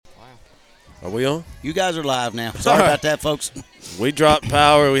Are we on? You guys are live now. Sorry about that, folks. We dropped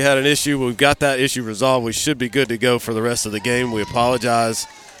power. We had an issue. We've got that issue resolved. We should be good to go for the rest of the game. We apologize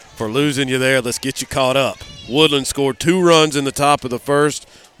for losing you there. Let's get you caught up. Woodland scored 2 runs in the top of the first.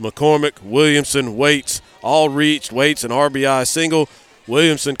 McCormick, Williamson, Waits all reached. Waits an RBI single.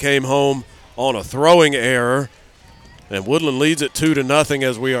 Williamson came home on a throwing error. And Woodland leads it 2-0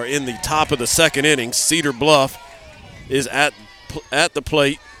 as we are in the top of the second inning. Cedar Bluff is at the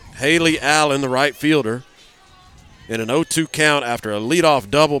plate. Haley Allen, the right fielder, in an 0-2 count after a leadoff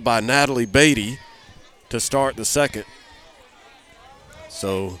double by Natalie Beatty to start the second.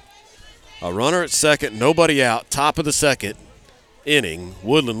 So a runner at second, nobody out, top of the second inning.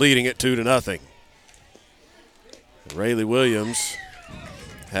 Woodland leading it 2-0. Rayleigh Williams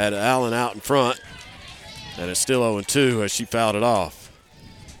had Allen out in front, and it's still 0-2 as she fouled it off.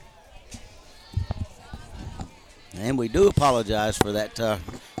 And we do apologize for that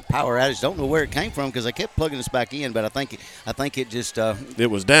power outage. Don't know where it came from because I kept plugging us back in, but I think it just it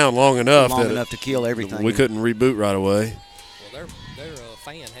was down long enough to kill everything. We couldn't reboot right away. Well, their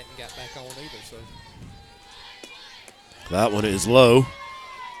fan hadn't got back on either, so that one is low.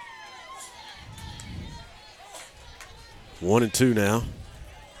 1-2 now.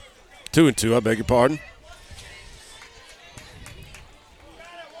 2-2, I beg your pardon.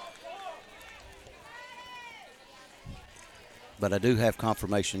 But I do have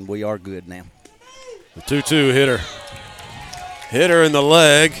confirmation we are good now. The 2-2 hitter. Hit her in the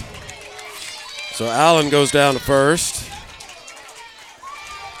leg. So Allen goes down to first.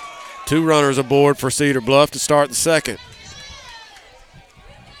 2 runners aboard for Cedar Bluff to start the second.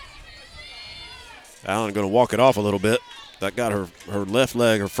 Allen going to walk it off a little bit. That got her left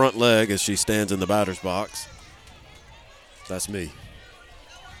leg, her front leg, as she stands in the batter's box. That's me.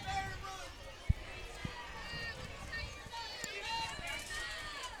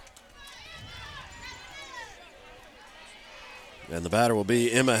 And the batter will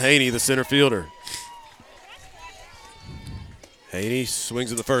be Emma Haney, the center fielder. Haney swings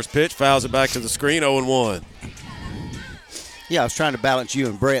at the first pitch, fouls it back to the screen, 0-1. Yeah, I was trying to balance you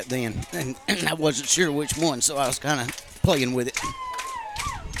and Brett then, and I wasn't sure which one, so I was kind of playing with it.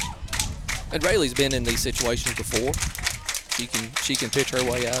 And Rayleigh's been in these situations before. She can pitch her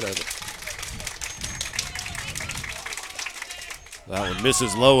way out of it. That one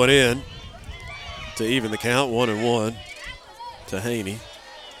misses low and in to even the count, 1-1. To Haney.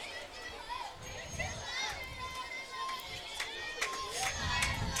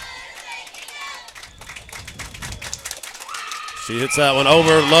 She hits that one over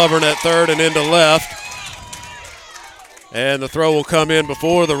Lovern at third and into left. And the throw will come in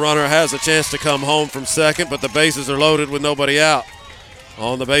before the runner has a chance to come home from second, but the bases are loaded with nobody out.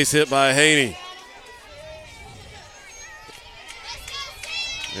 On the base hit by Haney.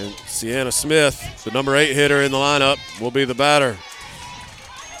 And Sienna Smith, the number 8 hitter in the lineup, will be the batter.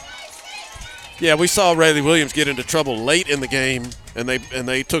 Yeah, we saw Rayleigh Williams get into trouble late in the game, and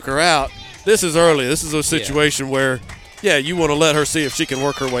they took her out. This is early. This is a situation where, you want to let her see if she can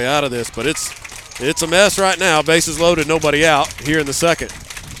work her way out of this, but it's a mess right now. Bases loaded, nobody out here in the second.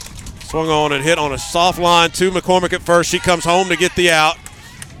 Swung on and hit on a soft line to McCormick at first. She comes home to get the out.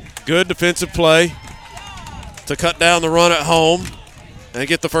 Good defensive play to cut down the run at home and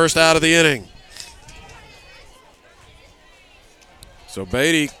get the first out of the inning. So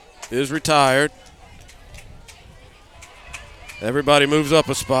Beatty is retired. Everybody moves up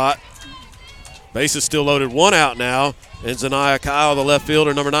a spot. Base is still loaded, 1 out now. And Zanaya Kyle, the left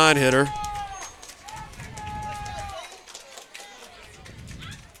fielder, number 9 hitter.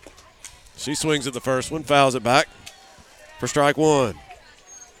 She swings at the first one, fouls it back for strike 1.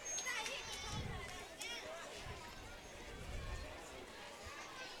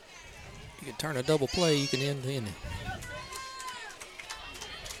 You can turn a double play, you can end the inning.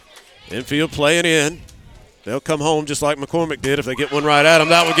 Infield playing in. They'll come home just like McCormick did if they get one right at them.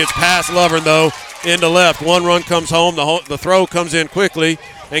 That one gets past Lovern, though, into left. 1 run comes home. The throw comes in quickly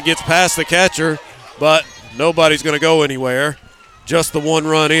and gets past the catcher, but nobody's going to go anywhere. Just the 1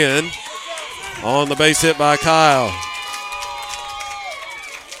 run in on the base hit by Kyle.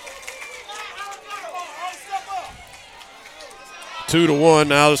 Two to 1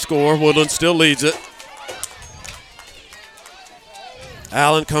 now the score. Woodland still leads it.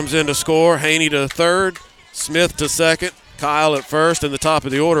 Allen comes in to score. Haney to third. Smith to second. Kyle at first. And the top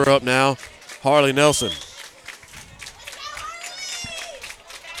of the order up now, Harley Nelson.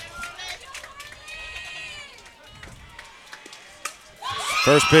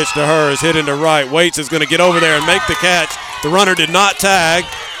 First pitch to her is hit into right. Waits is going to get over there and make the catch. The runner did not tag.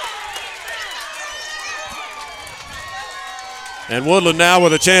 And Woodland now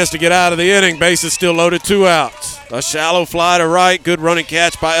with a chance to get out of the inning. Base is still loaded, 2 outs. A shallow fly to right. Good running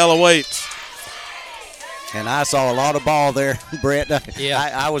catch by Ella Waits. And I saw a lot of ball there, Brett. Yeah.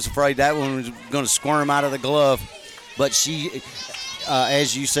 I was afraid that one was going to squirm out of the glove. But she,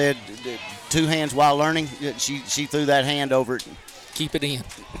 as you said, 2 hands while learning, she threw that hand over it. Keep it in.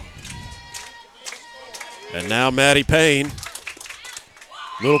 And now Maddie Payne.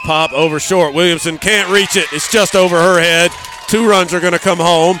 Little pop over short. Williamson can't reach it. It's just over her head. 2 runs are going to come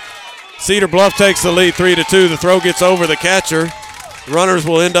home. Cedar Bluff takes the lead 3-2. The throw gets over the catcher. Runners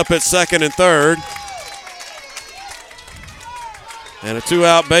will end up at second and third. And a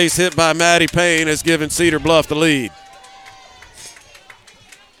 2-out base hit by Maddie Payne has given Cedar Bluff the lead.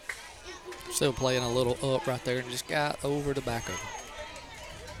 Still playing a little up right there and just got over the back of it.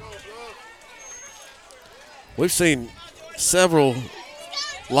 We've seen several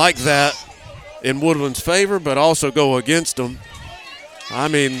like that in Woodland's favor, but also go against them. I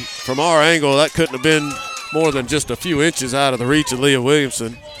mean, from our angle, that couldn't have been more than just a few inches out of the reach of Leah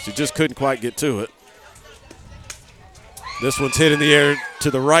Williamson. She just couldn't quite get to it. This one's hit in the air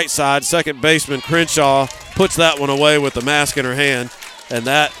to the right side. Second baseman Crenshaw puts that one away with the mask in her hand, and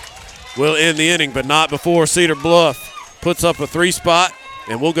that will end the inning, but not before Cedar Bluff puts up a 3-spot,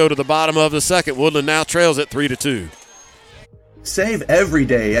 and we'll go to the bottom of the second. Woodland now trails at 3-2. Save every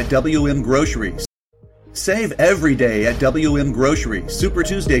day at WM Groceries. Save every day at WM Grocery. Super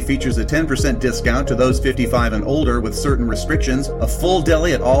Tuesday features a 10% discount to those 55 and older with certain restrictions, a full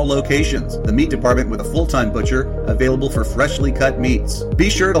deli at all locations, the meat department with a full-time butcher, available for freshly cut meats. Be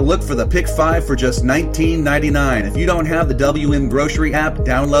sure to look for the Pick 5 for just $19.99. If you don't have the WM Grocery app,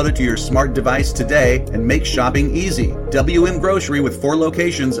 download it to your smart device today and make shopping easy. WM Grocery with 4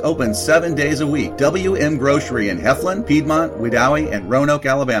 locations open 7 days a week. WM Grocery in Heflin, Piedmont, Wedowee, and Roanoke,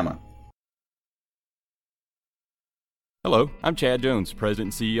 Alabama. Hello, I'm Chad Jones,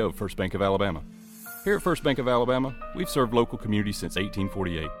 President and CEO of First Bank of Alabama. Here at First Bank of Alabama, we've served local communities since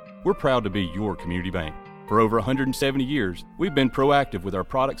 1848. We're proud to be your community bank. For over 170 years, we've been proactive with our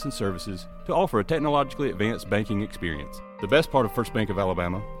products and services to offer a technologically advanced banking experience. The best part of First Bank of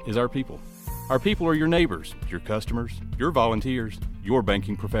Alabama is our people. Our people are your neighbors, your customers, your volunteers, your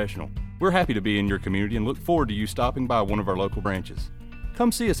banking professional. We're happy to be in your community and look forward to you stopping by one of our local branches.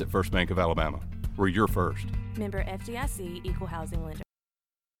 Come see us at First Bank of Alabama. We're your first. Member FDIC, Equal Housing Lender.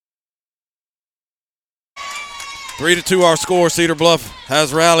 3-2 our score. Cedar Bluff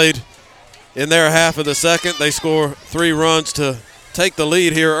has rallied in their half of the second. They score 3 runs to take the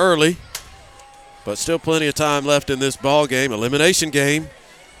lead here early, but still plenty of time left in this ball game. Elimination game.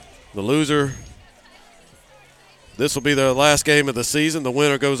 The loser, this will be their last game of the season. The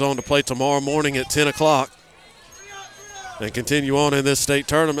winner goes on to play tomorrow morning at 10 o'clock and continue on in this state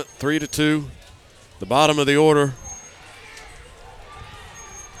tournament. 3-2. The bottom of the order,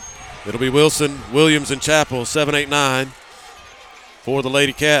 it'll be Wilson, Williams, and Chappell, 7, 8, 9 for the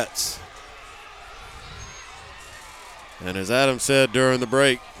Lady Cats. And as Adam said during the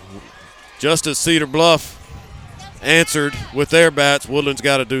break, just as Cedar Bluff answered with their bats, Woodland's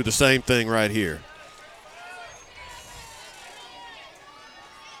got to do the same thing right here.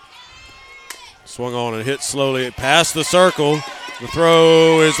 Swung on and hit slowly past the circle. The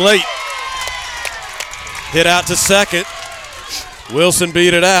throw is late. Hit out to second. Wilson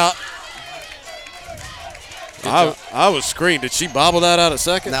beat it out. I was screened. Did she bobble that out at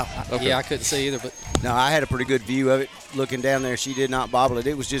second? No. Okay. Yeah, I couldn't see either, but No, I had a pretty good view of it looking down there. She did not bobble it.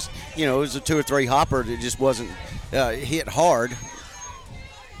 It was just, it was a 2 or 3 hopper that just wasn't hit hard.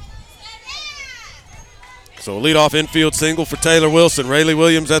 So a leadoff infield single for Taylor Wilson. Rayleigh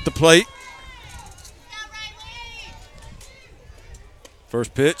Williams at the plate.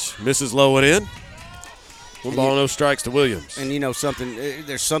 First pitch, misses low and in. 1 ball, no strikes to Williams. And something,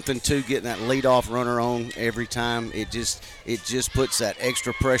 there's something to getting that leadoff runner on every time. It just puts that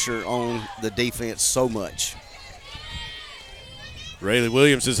extra pressure on the defense so much. Rayleigh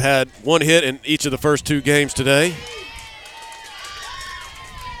Williams has had 1 hit in each of the first 2 games today. In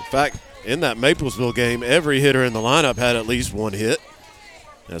fact, in that Maplesville game, every hitter in the lineup had at least 1 hit,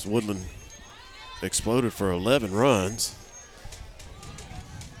 as Woodland exploded for 11 runs.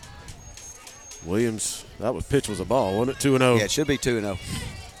 Williams, pitch was a ball, wasn't it? 2-0. Yeah, it should be 2-0.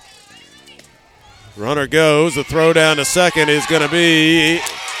 Runner goes. The throw down to second is going to be, in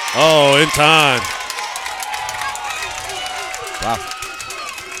time. Wow.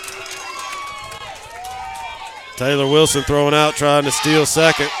 Taylor Wilson throwing out, trying to steal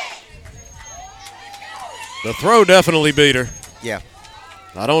second. The throw definitely beat her. Yeah.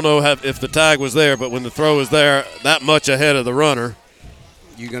 I don't know if the tag was there, but when the throw was there, that much ahead of the runner,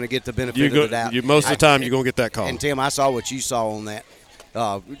 you're going to get the benefit of the doubt. Most of the time, you're going to get that call. And, Tim, I saw what you saw on that.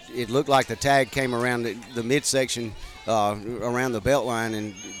 It looked like the tag came around the midsection around the belt line,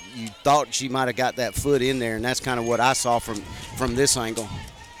 and you thought she might have got that foot in there, and that's kind of what I saw from this angle.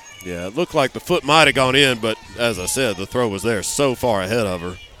 Yeah, it looked like the foot might have gone in, but as I said, the throw was there so far ahead of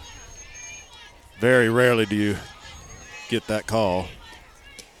her. Very rarely do you get that call.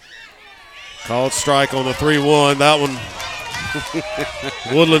 Called strike on the 3-1. That one,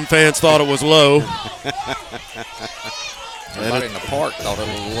 Woodland fans thought it was low. Everybody in the park thought it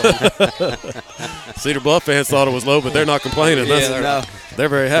was low. Cedar Bluff fans thought it was low, but they're not complaining. They're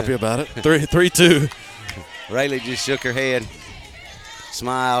very happy about it. 3-2. Rayleigh just shook her head,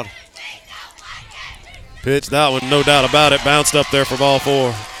 smiled. Pitch, that one, no doubt about it, bounced up there for ball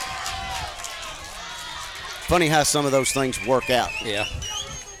 4. Funny how some of those things work out. Yeah.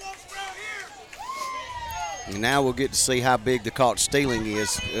 And now we'll get to see how big the caught stealing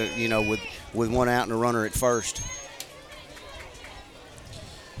is, with one out and a runner at first.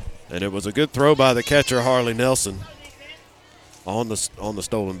 And it was a good throw by the catcher, Harley Nelson, on the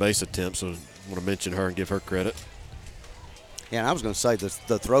stolen base attempt. So I want to mention her and give her credit. Yeah, and I was going to say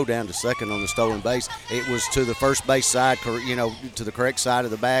the throw down to second on the stolen base, it was to the first base side, to the correct side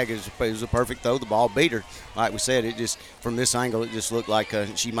of the bag. It was a perfect throw. The ball beat her. Like we said, it just, from this angle, it just looked like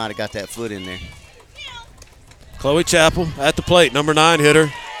she might have got that foot in there. Chloe Chappell at the plate, number 9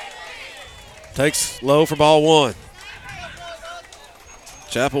 hitter. Takes low for ball 1.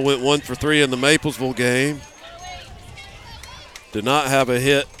 Chappell went 1 for 3 in the Maplesville game. Did not have a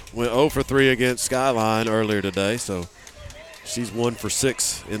hit. Went 0 for 3 against Skyline earlier today, so she's 1 for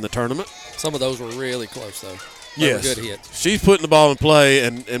 6 in the tournament. Some of those were really close, though. Yes. They were good hits. She's putting the ball in play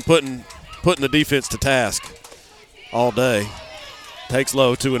and putting the defense to task all day. Takes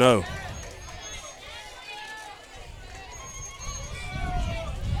low, 2-0.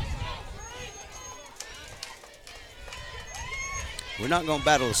 We're not going to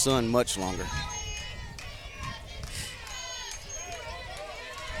battle the sun much longer.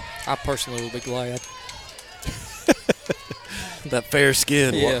 I personally will be glad. That fair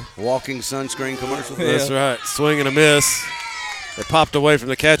skin. Yeah. Walking sunscreen commercial. Yeah. That's right. Swing and a miss. It popped away from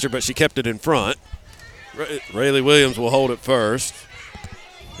the catcher, but she kept it in front. Rayleigh Williams will hold it first.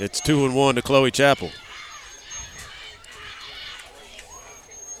 It's 2-1 to Chloe Chappell.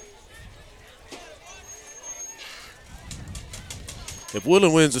 If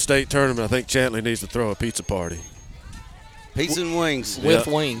Woodland wins the state tournament, I think Chantley needs to throw a pizza party. Pizza and wings. With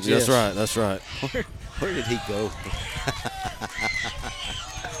wings, yes. That's right. Where did he go?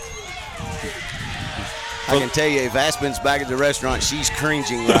 I can tell you, if Aspen's back at the restaurant, she's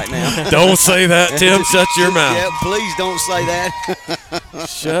cringing right now. Don't say that, Tim. Shut your mouth. Yeah, please don't say that.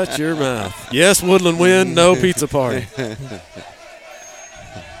 Shut your mouth. Yes, Woodland win. No pizza party.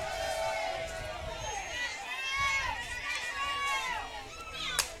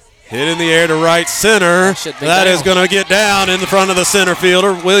 Hit in the air to right center. That is going to get down in the front of the center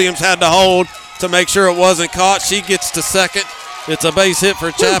fielder. Williams had to hold to make sure it wasn't caught. She gets to second. It's a base hit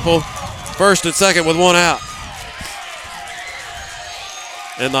for Chappell. First and second with 1 out.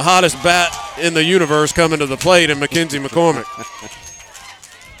 And the hottest bat in the universe coming to the plate in Mackenzie McCormick.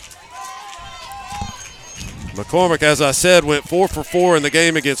 McCormick, as I said, went 4 for 4 in the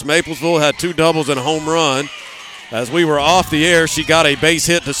game against Maplesville, had 2 doubles and a home run. As we were off the air, she got a base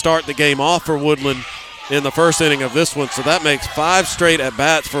hit to start the game off for Woodland in the first inning of this one. So that makes 5 straight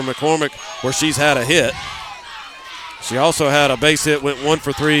at-bats for McCormick where she's had a hit. She also had a base hit, went 1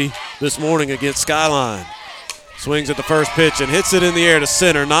 for 3 this morning against Skyline. Swings at the first pitch and hits it in the air to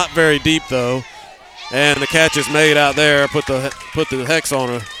center. Not very deep, though. And the catch is made out there. Put the hex on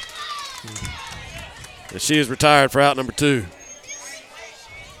her. And she is retired for out number 2.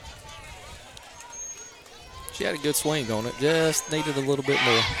 She had a good swing on it. Just needed a little bit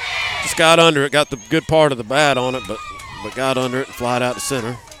more. Just got under it. Got the good part of the bat on it, but got under it and flied out to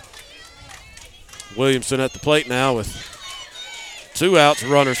center. Williamson at the plate now with 2 outs,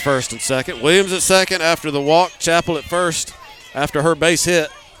 runners first and second. Williams at second after the walk. Chappell at first after her base hit.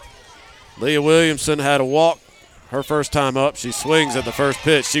 Leah Williamson had a walk her first time up. She swings at the first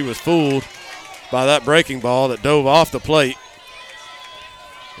pitch. She was fooled by that breaking ball that dove off the plate.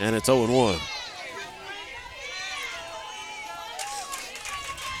 And it's 0-1.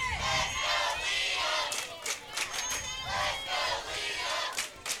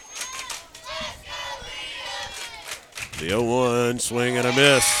 The 0-1, swing and a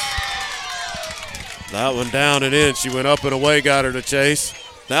miss. That one down and in. She went up and away, got her to chase.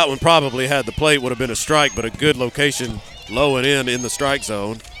 That one probably had the plate, would have been a strike, but a good location low and in the strike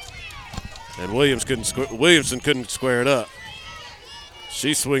zone. And Williamson couldn't square it up.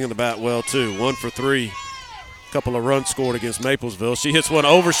 She's swinging the bat well, too. 1 for 3. Couple of runs scored against Maplesville. She hits one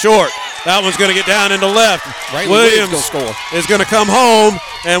over short. That one's going to get down into left. Williams is going to come home,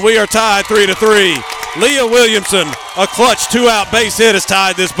 and we are tied 3-3. Leah Williamson, a clutch 2-out base hit, has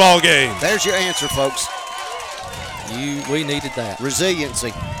tied this ball game. There's your answer, folks. We needed that.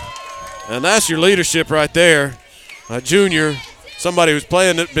 Resiliency. And that's your leadership right there. A junior, somebody who's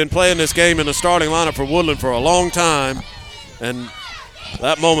been playing this game in the starting lineup for Woodland for a long time, and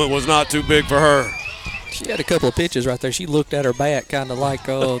that moment was not too big for her. She had a couple of pitches right there. She looked at her bat kind of like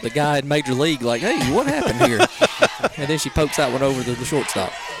the guy in Major League, like, hey, what happened here? And then she pokes that one over to the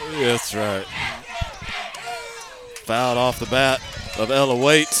shortstop. Yeah, that's right. Fouled off the bat of Ella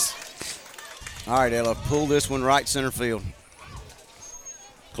Waits. All right, Ella, pull this one right center field.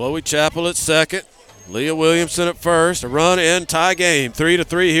 Chloe Chappell at second. Leah Williamson at first. A run in, tie game.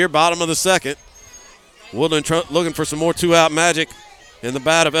 3-3 here, bottom of the second. Woodland looking for some more 2-out magic in the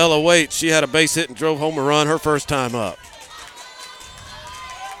bat of Ella Waits. She had a base hit and drove home a run her first time up.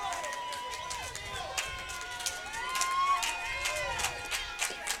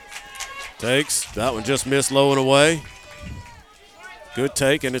 Takes. That one just missed low and away. Good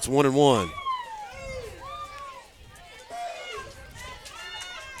take, and it's 1-1.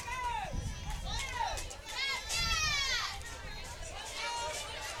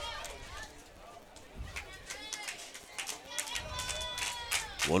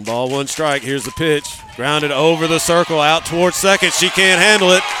 One ball, one strike. Here's the pitch. Grounded over the circle, out towards second. She can't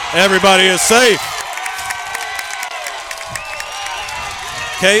handle it. Everybody is safe.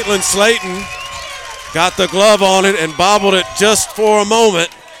 Caitlin Slayton got the glove on it and bobbled it just for a moment.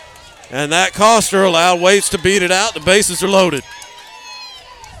 And that cost her, allowed Waits to beat it out. The bases are loaded.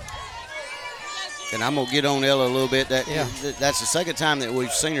 And I'm going to get on Ella a little bit. That's the second time that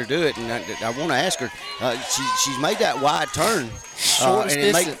we've seen her do it, and I want to ask her. She's made that wide turn. Shortest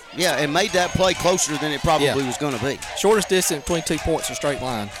distance. It made that play closer than it probably was going to be. Shortest distance between 2 points in a straight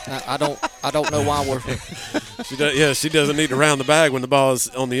line. I don't know why we're. She doesn't need to round the bag when the ball is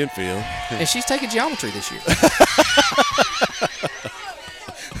on the infield. And she's taking geometry this year.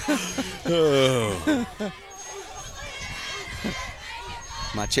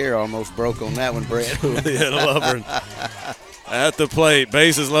 My chair almost broke on that one, Brett. Yeah, Lovern at the plate.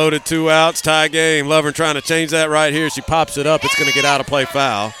 Bases loaded, 2 outs, tie game. Lovern trying to change that right here. She pops it up. It's going to get out of play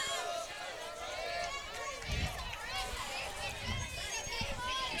foul.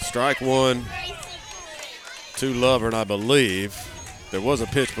 Strike one to Lovern, I believe. There was a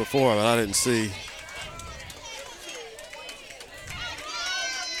pitch before, but I didn't see.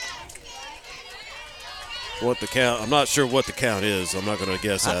 What the count? I'm not sure what the count is. I'm not going to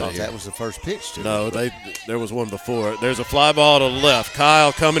guess I out thought of here. that was the first pitch. No, there was one before it. There's a fly ball to the left.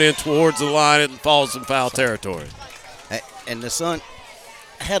 Kyle coming in towards the line. It falls in foul territory. And the sun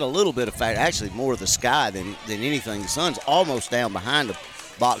had a little bit of factor, actually more of the sky than anything. The sun's almost down behind the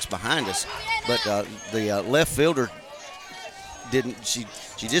box behind us, but the left fielder didn't. She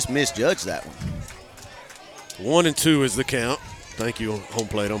just misjudged that one. 1-2 is the count. Thank you, home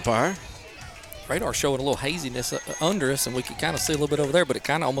plate umpire. Radar showing a little haziness under us, and we can kind of see a little bit over there, but it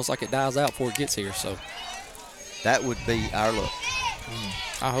kind of almost like it dies out before it gets here. So that would be our luck.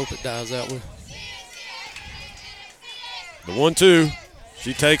 I hope it dies out. The 1-2,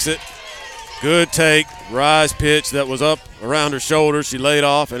 she takes it. Good take, rise pitch that was up around her shoulder. She laid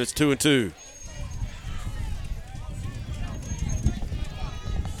off, and it's 2-2.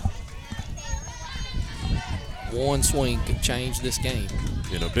 One swing could change this game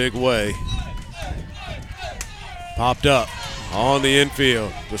in a big way. Popped up on the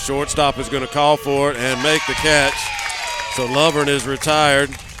infield. The shortstop is going to call for it and make the catch. So Lovern is retired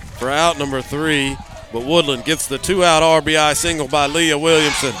for out number 3. But Woodland gets the 2-out RBI single by Leah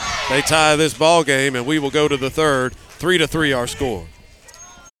Williamson. They tie this ball game, and we will go to the third. 3-3 our score.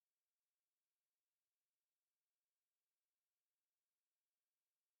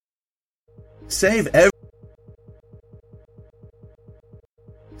 Save every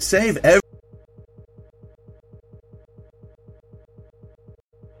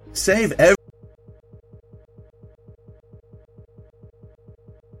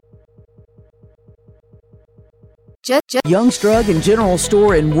Young's Drug and General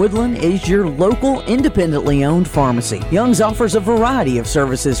Store in Woodland is your local, independently owned pharmacy. Young's offers a variety of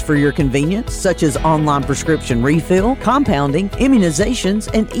services for your convenience, such as online prescription refill, compounding, immunizations,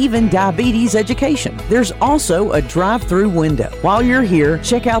 and even diabetes education. There's also a drive-through window. While you're here,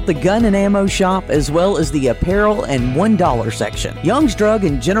 check out the gun and ammo shop as well as the apparel and $1 section. Young's Drug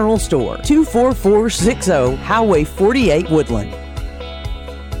and General Store, 24460 Highway 48, Woodland.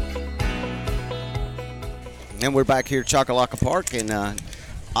 And we're back here at Choccolocco Park in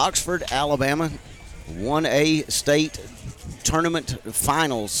Oxford, Alabama. 1A state tournament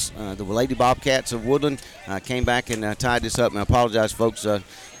finals. The Lady Bobcats of Woodland came back and tied this up. And I apologize, folks.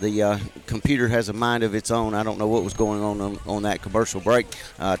 The computer has a mind of its own. I don't know what was going on that commercial break.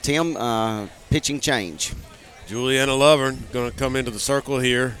 Tim, pitching change. Juliana Lovern going to come into the circle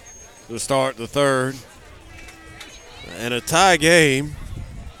here to start the third. And a tie game.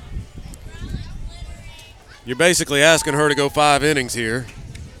 You're basically asking her to go 5 innings here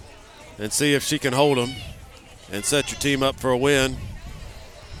and see if she can hold them and set your team up for a win.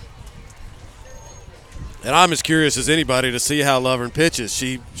 And I'm as curious as anybody to see how Lovern pitches.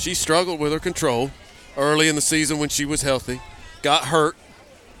 She struggled with her control early in the season when she was healthy, got hurt,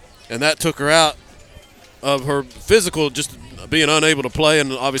 and that took her out of her physical, just being unable to play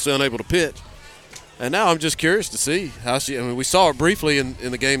and obviously unable to pitch. And now I'm just curious to see how we saw her briefly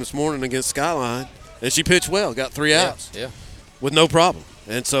in the game this morning against Skyline, and she pitched well, got 3 outs with no problem.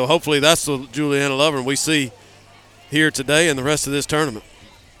 And so hopefully that's the Juliana Lovern we see here today and the rest of this tournament.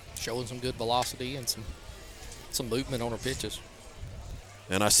 Showing some good velocity and some movement on her pitches.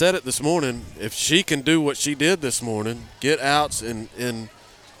 And I said it this morning, if she can do what she did this morning, get outs in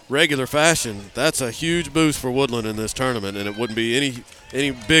regular fashion, that's a huge boost for Woodland in this tournament, and it wouldn't be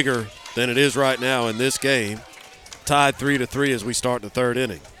any bigger than it is right now in this game. Tied 3-3 as we start the third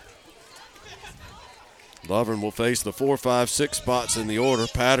inning. Lovern will face the 4, 5, 6 spots in the order: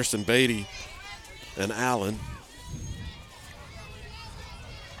 Patterson, Beatty, and Allen.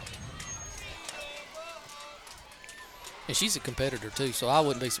 And she's a competitor too, so I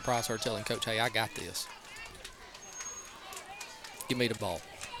wouldn't be surprised her telling Coach, hey, I got this. Give me the ball.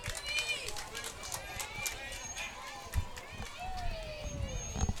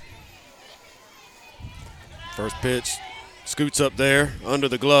 First pitch scoots up there under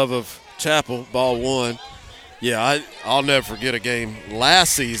the glove of Chappell, ball 1. Yeah, I'll never forget a game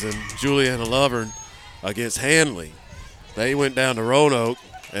last season, Juliana Lovern against Hanley. They went down to Roanoke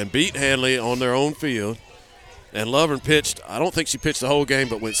and beat Hanley on their own field. And Lovern pitched, I don't think she pitched the whole game,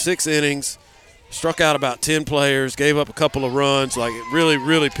 but went 6 innings, struck out about 10 players, gave up a couple of runs, like really,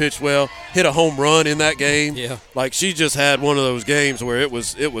 really pitched well, hit a home run in that game. Yeah. Like she just had one of those games where it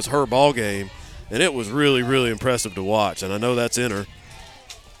was her ball game, and it was really, really impressive to watch. And I know that's in her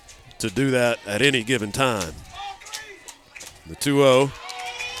to do that at any given time. The 2-0.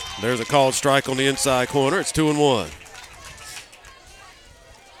 There's a called strike on the inside corner. It's 2-1.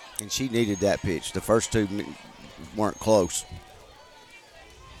 And she needed that pitch. The first 2 weren't close.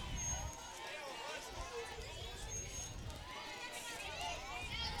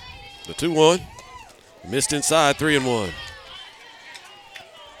 The 2-1. Missed inside, 3-1.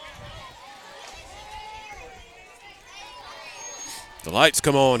 The lights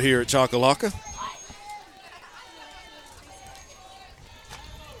come on here at Choccolocco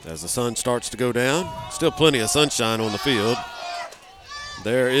as the sun starts to go down. Still plenty of sunshine on the field.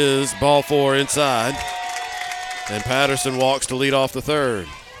 There is ball 4 inside, and Patterson walks to lead off the third.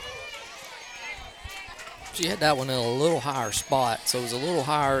 She had that one in a little higher spot, so it was a little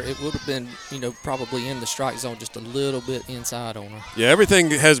higher. It would have been, probably in the strike zone, just a little bit inside on her. Yeah, everything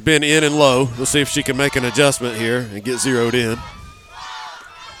has been in and low. We'll see if she can make an adjustment here and get zeroed in.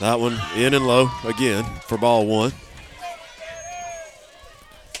 That one in and low again for ball 1.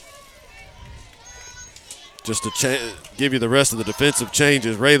 Just to give you the rest of the defensive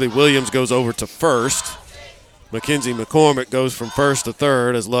changes, Rayleigh Williams goes over to first. Mackenzie McCormick goes from first to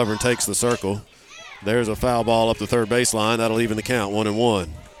third as Lovern takes the circle. There's a foul ball up the third baseline. That'll even the count, 1-1.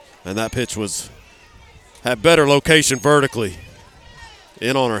 And that pitch had better location vertically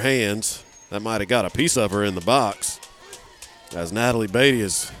in on her hands. That might have got a piece of her in the box as Natalie Beatty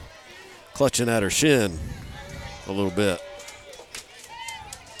is clutching at her shin a little bit.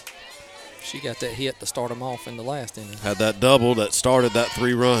 She got that hit to start them off in the last inning. Had that double that started that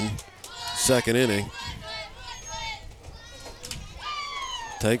 3-run second inning.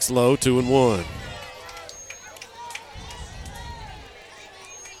 Takes low, 2-1.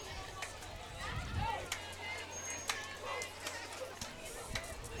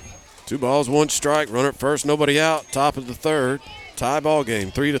 Two balls, 1 strike. Runner at first, nobody out. Top of the third. Tie ball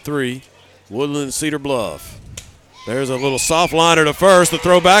game, 3-3. Woodland, Cedar Bluff. There's a little soft liner to first. The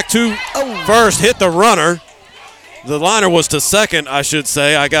throw back to first. Hit the runner. The liner was to second, I should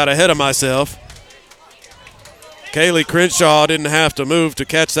say. I got ahead of myself. Kaylee Crenshaw didn't have to move to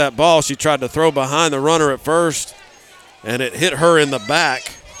catch that ball. She tried to throw behind the runner at first, and it hit her in the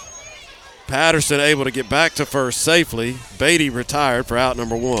back. Patterson able to get back to first safely. Beatty retired for out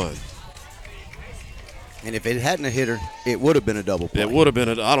number 1. And if it hadn't hit her, it would have been a double play. It would have been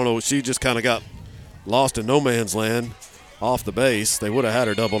I don't know, she just kind of got lost in no man's land off the base. They would have had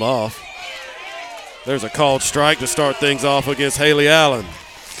her doubled off. There's a called strike to start things off against Haley Allen.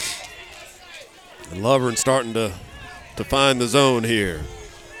 And Lovern starting to find the zone here.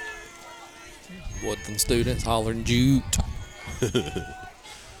 Woodland students hollering Jute. The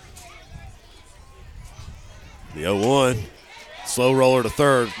 0-1. Slow roller to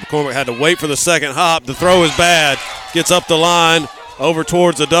third. McCormick had to wait for the second hop. The throw is bad. Gets up the line, over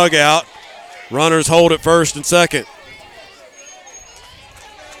towards the dugout. Runners hold at first and second.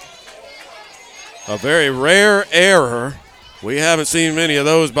 A very rare error. We haven't seen many of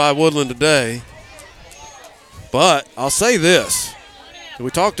those by Woodland today. But I'll say this. We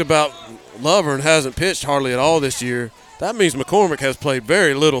talked about Lovern hasn't pitched hardly at all this year. That means McCormick has played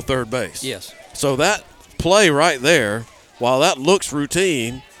very little third base. Yes. So that play right there, while that looks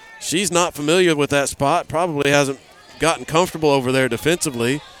routine, she's not familiar with that spot, probably hasn't gotten comfortable over there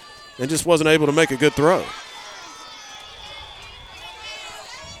defensively, and just wasn't able to make a good throw.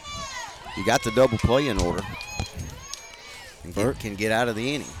 You got the double play in order. And can get out of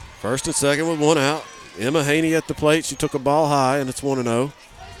the inning. First and second with one out. Emma Haney at the plate. She took a ball high, and it's 1-0.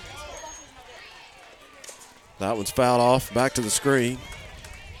 That one's fouled off. Back to the screen.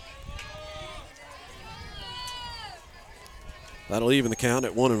 That'll even the count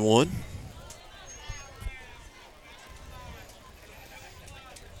at 1-1.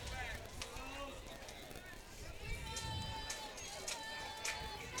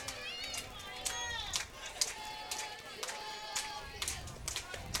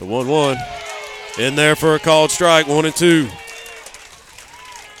 The 1-1 in there for a called strike, 1-2.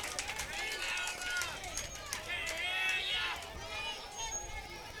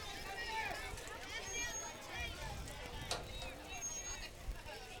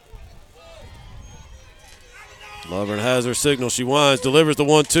 Lovern has her signal. She winds, delivers the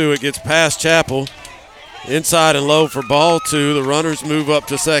 1-2. It gets past Chapel. Inside and low for ball two. The runners move up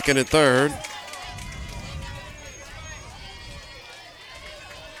to second and third.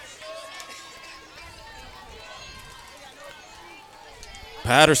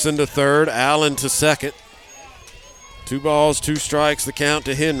 Patterson to third, Allen to second. 2 balls, 2 strikes, the count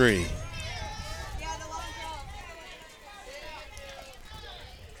to Henry.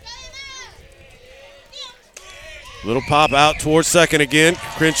 Little pop out towards second again.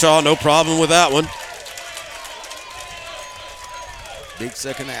 Crenshaw, no problem with that one. Big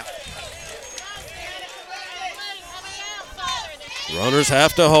second out. Runners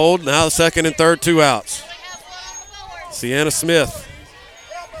have to hold. Now second and third, 2 outs. Sienna Smith.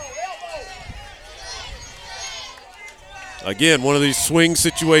 Again, one of these swing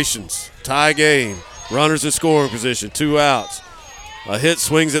situations. Tie game. Runners in scoring position. 2 outs. A hit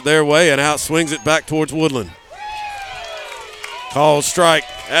swings it their way, and out swings it back towards Woodland. Called strike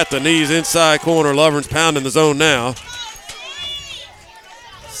at the knees, inside corner. Lovern's pounding the zone now.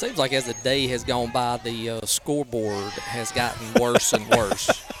 Seems like as the day has gone by, the scoreboard has gotten worse and worse.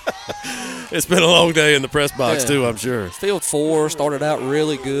 It's been a long day in the press box, too, I'm sure. Field 4 started out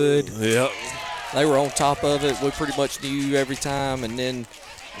really good. Yep. They were on top of it. We pretty much knew every time, and then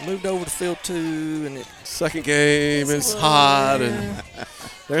moved over to field 2. And second game is hot, and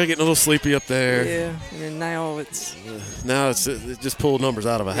they're getting a little sleepy up there. Yeah, and then now it's it just pulled numbers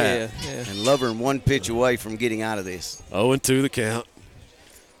out of a hat. Yeah. And Lovern 1 pitch away from getting out of this. 0-2 the count.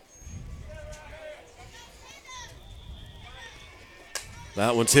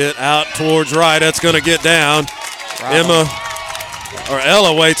 That one's hit out towards right. That's going to get down.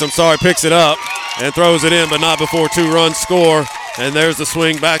 Ella waits, picks it up and throws it in, but not before 2 runs score. And there's the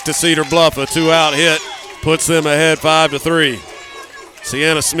swing back to Cedar Bluff. A 2-out hit puts them ahead 5-3.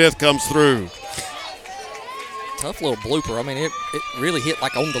 Sienna Smith comes through. Tough little blooper. I mean, it really hit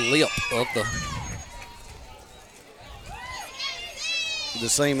like on the lip of the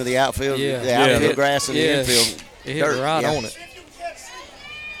seam of the outfield, yeah. The outfield grass and the infield. It hit right on it.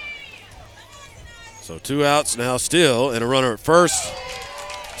 So 2 outs now still, and a runner at first.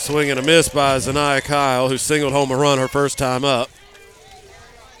 Swing and a miss by Zanaya Kyle, who singled home a run her first time up.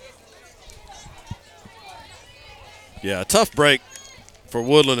 Yeah, a tough break for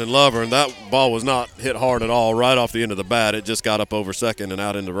Woodland and Lovern. That ball was not hit hard at all, right off the end of the bat. It just got up over second and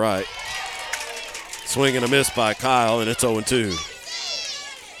out into right. Swing and a miss by Kyle, and it's 0-2.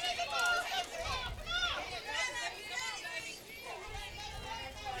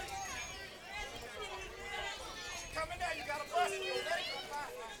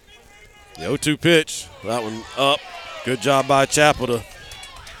 The 0-2 pitch, that one up. Good job by Chapel to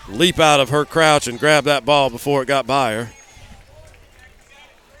leap out of her crouch and grab that ball before it got by her.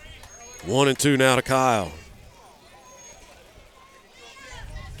 1-2 now to Kyle.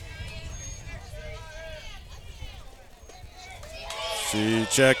 She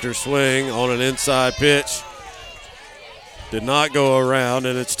checked her swing on an inside pitch. Did not go around,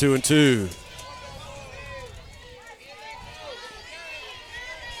 and it's 2-2.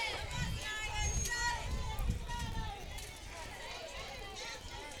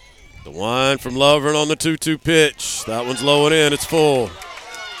 The wind from Lovern on the 2-2 pitch. That one's low and in. It's full.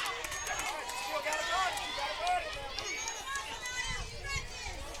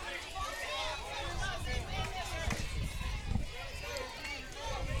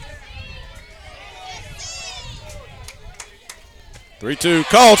 Three-two,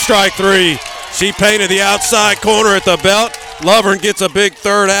 called strike three. She painted the outside corner at the belt. Lovern gets a big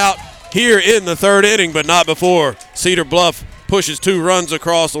third out here in the third inning, but not before Cedar Bluff pushes 2 runs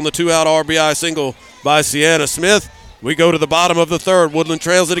across on the 2-out RBI single by Sienna Smith. We go to the bottom of the third. Woodland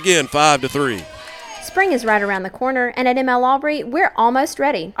trails it again, 5-3. Spring is right around the corner, and at ML Aubrey, we're almost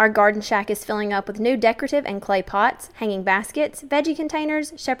ready. Our garden shack is filling up with new decorative and clay pots, hanging baskets, veggie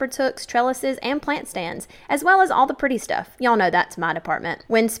containers, shepherd's hooks, trellises, and plant stands, as well as all the pretty stuff. Y'all know that's my department.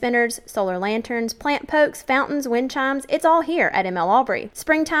 Wind spinners, solar lanterns, plant pokes, fountains, wind chimes, it's all here at ML Aubrey.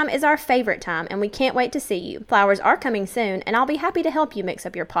 Springtime is our favorite time, and we can't wait to see you. Flowers are coming soon, and I'll be happy to help you mix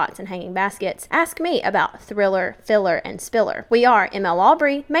up your pots and hanging baskets. Ask me about Thriller, Filler, and Spiller. We are ML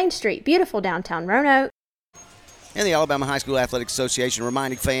Aubrey, Main Street, beautiful downtown Roanoke. And the Alabama High School Athletic Association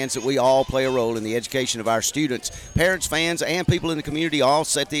reminding fans that we all play a role in the education of our students. Parents, fans, and people in the community all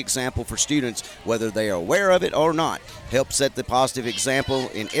set the example for students, whether they are aware of it or not. Help set the positive example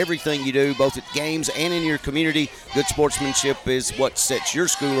in everything you do, both at games and in your community. Good sportsmanship is what sets your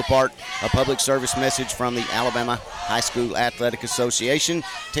school apart. A public service message from the Alabama High School Athletic Association.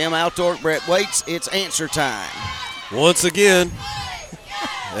 Tim Altork, Brett Waits, it's answer time. Once again.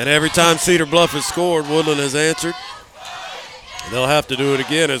 And every time Cedar Bluff has scored, Woodland has answered. They'll have to do it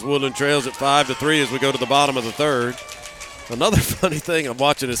again as Woodland trails at 5-3 as we go to the bottom of the third. Another funny thing I'm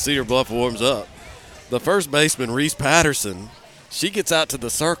watching as Cedar Bluff warms up. The first baseman, Reese Patterson, she gets out to the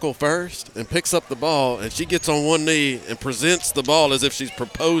circle first and picks up the ball, and she gets on one knee and presents the ball as if she's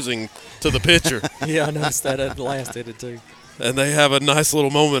proposing to the pitcher. Yeah, I noticed that at the last inning, too. And they have a nice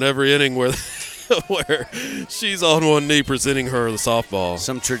little moment every inning where where she's on one knee presenting her the softball.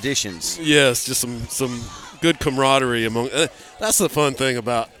 Some traditions. Yes, just some good camaraderie among. That's the fun thing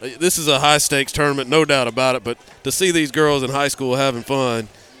about this is a high stakes tournament, no doubt about it. But to see these girls in high school having fun,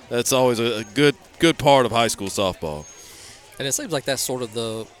 that's always a good part of high school softball. And it seems like that's sort of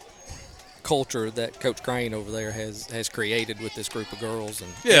the culture that Coach Crane over there has created with this group of girls,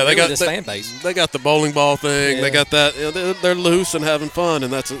 and yeah, they got this fan base. They got the bowling ball thing. Yeah. They got that. You know, they're loose and having fun,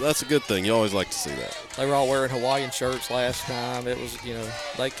 and that's a good thing. You always like to see that. They were all wearing Hawaiian shirts last time. It was,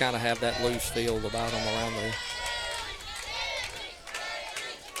 they kind of have that loose feel about them around there.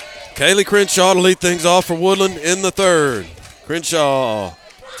 Kaylee Crenshaw to lead things off for Woodland in the third. Crenshaw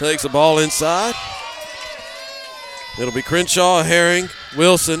takes the ball inside. It'll be Crenshaw, Herring,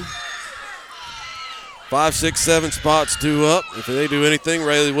 Wilson. 5, 6, 7 spots due up. If they do anything,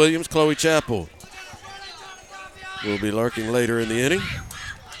 Rayleigh Williams, Chloe Chappell will be lurking later in the inning.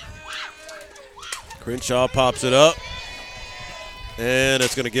 Crenshaw pops it up, and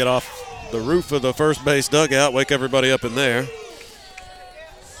it's going to get off the roof of the first base dugout, wake everybody up in there.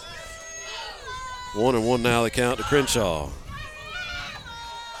 1-1 now the count to Crenshaw.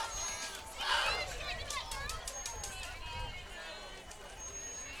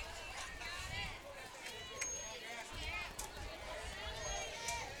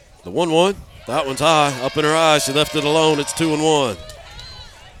 The 1-1, that one's high, up in her eyes. She left it alone. It's 2-1.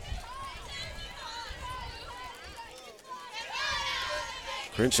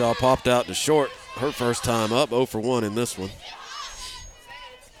 Crenshaw popped out to short her first time up, 0 for 1 in this one.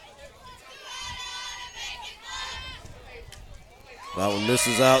 That one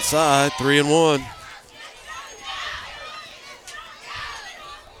misses outside, 3-1.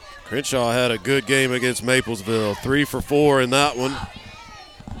 Crenshaw had a good game against Maplesville, 3 for 4 in that one.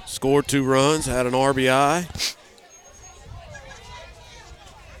 Scored 2 runs, had an RBI.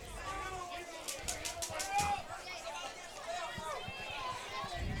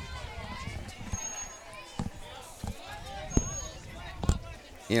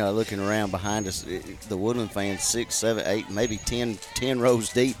 Looking around behind us, the Woodland fans, 6, 7, 8, maybe 10 rows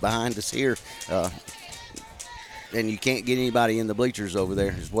deep behind us here. And you can't get anybody in the bleachers over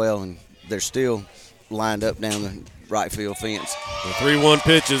there as well, and they're still lined up down the right field fence. The 3-1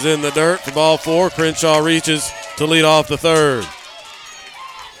 pitch is in the dirt for ball 4. Crenshaw reaches to lead off the third.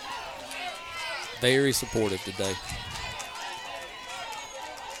 Very supportive today.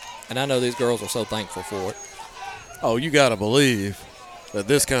 And I know these girls are so thankful for it. Oh, you got to believe that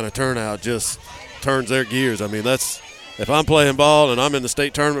this kind of turnout just turns their gears. I mean, that's if I'm playing ball and I'm in the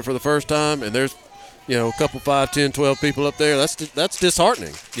state tournament for the first time and there's, a couple 5, 10, 12 people up there, that's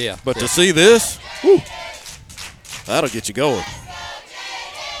disheartening. Yeah. But to see this, whew, that'll get you going.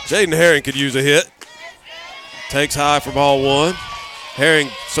 Jaden Herring could use a hit. Takes high for ball one. Herring,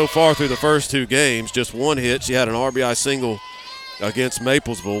 so far through the first 2 games, just 1 hit. She had an RBI single against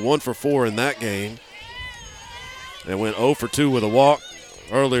Maplesville, 1 for 4 in that game. And went 0 for 2 with a walk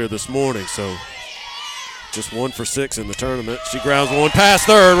earlier this morning, so just 1 for 6 in the tournament. She grounds one past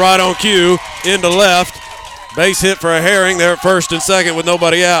third, right on cue, into left. Base hit for a Herring there at first and second with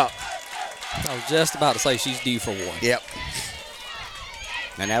nobody out. I was just about to say she's due for one. Yep.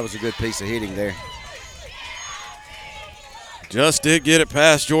 And that was a good piece of hitting there. Just did get it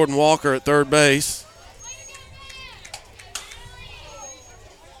past Jordan Walker at third base.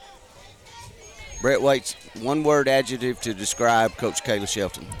 Brett Waits, one-word adjective to describe Coach Kayla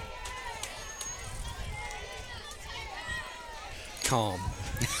Shelton. Calm.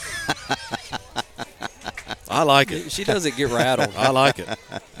 I like it. She doesn't get rattled. I like it.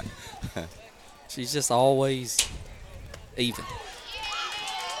 She's just always even.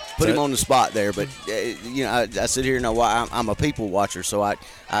 Put him on the spot there, but I sit here and I'm a people watcher, so I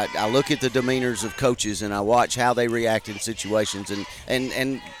look at the demeanors of coaches and I watch how they react in situations,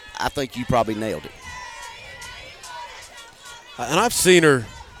 and I think you probably nailed it. And I've seen her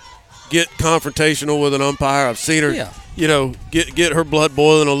get confrontational with an umpire. I've seen her, get her blood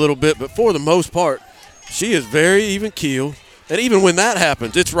boiling a little bit, but for the most part, she is very even keel. And even when that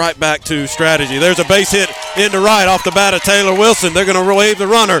happens, it's right back to strategy. There's a base hit into right off the bat of Taylor Wilson. They're going to wave the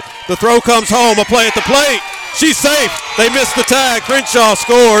runner. The throw comes home, a play at the plate. She's safe. They missed the tag. Crenshaw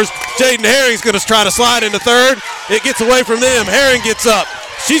scores. Jaden Herring's going to try to slide into third. It gets away from them. Herring gets up.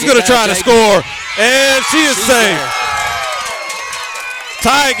 She's going to try to score, and she is safe.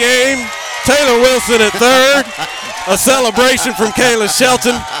 Tie game. Taylor Wilson at third. A celebration from Kayla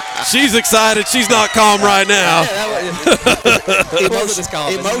Shelton. She's excited. She's not calm right now.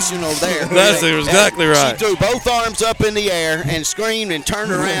 Emotional there. That's exactly right. She threw both arms up in the air and screamed and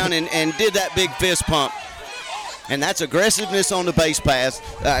turned around and did that big fist pump. And that's aggressiveness on the base pass.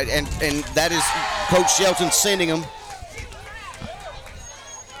 And that is Coach Shelton sending them.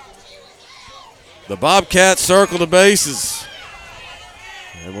 The Bobcats circle the bases.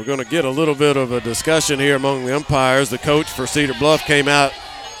 And we're going to get a little bit of a discussion here among the umpires. The coach for Cedar Bluff came out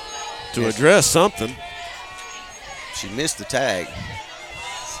to address something. She missed the tag.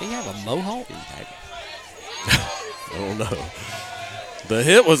 Does he have a mohawk? Oh, no. The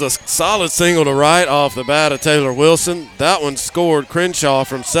hit was a solid single to right off the bat of Taylor Wilson. That one scored Crenshaw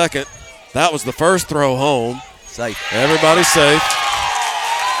from second. That was the first throw home. Safe. Everybody's safe.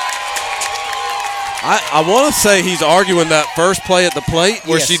 I want to say he's arguing that first play at the plate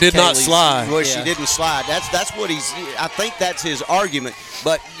where she did not slide. Where she didn't slide. That's what I think that's his argument.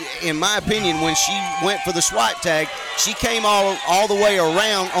 But in my opinion, when she went for the swipe tag, she came all the way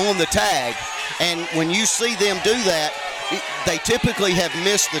around on the tag. And when you see them do that, they typically have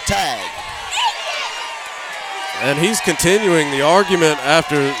missed the tag. And he's continuing the argument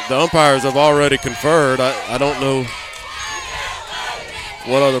after the umpires have already conferred. I don't know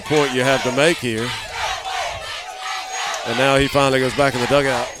what other point you have to make here. And now he finally goes back in the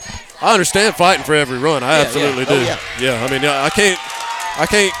dugout. I understand fighting for every run. I absolutely do. Yeah, I mean, I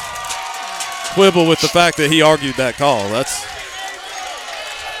can't quibble with the fact that he argued that call.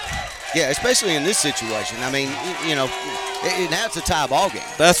 Yeah, especially in this situation. I mean, now it's a tie ball game.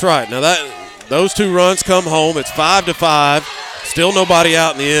 That's right. Now those 2 runs come home. It's 5-5. Still nobody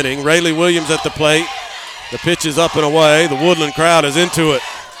out in the inning. Rayleigh Williams at the plate. The pitch is up and away. The Woodland crowd is into it.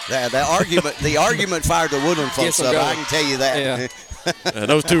 The argument fired the Woodland folks up. I can tell you that. Yeah. And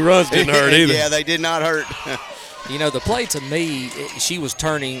those 2 runs didn't hurt either. Yeah, they did not hurt. The play to me, she was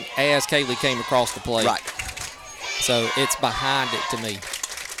turning as Kaylee came across the plate. Right. So it's behind it to me.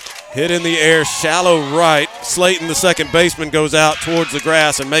 Hit in the air, shallow right. Slayton, the second baseman, goes out towards the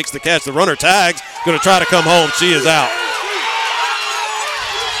grass and makes the catch. The runner tags, going to try to come home. She is out.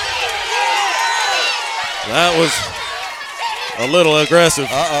 That was a little aggressive.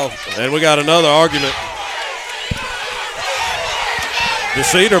 And we got another argument. The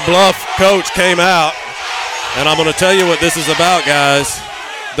Cedar Bluff coach came out, and I'm going to tell you what this is about, guys.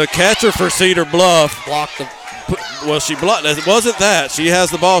 The catcher for Cedar Bluff blocked the. Well, she blocked. It wasn't that. She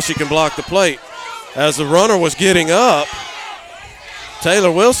has the ball. She can block the plate. As the runner was getting up,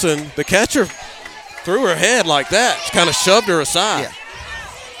 Taylor Wilson, the catcher, threw her head like that. She kind of shoved her aside. Yeah.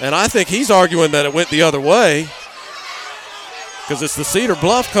 And I think he's arguing that it went the other way because it's the Cedar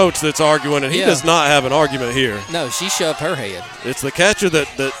Bluff coach that's arguing, and he does not have an argument here. No, she shoved her head. It's the catcher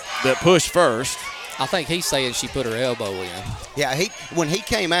that pushed first. I think he's saying she put her elbow in. Yeah, when he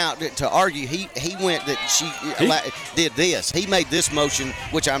came out to argue, he went that she did this. He made this motion,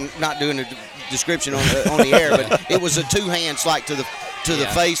 which I'm not doing a description on the air, but it was a two-hands like to the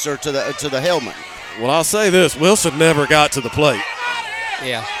face or to the helmet. Well, I'll say this: Wilson never got to the plate.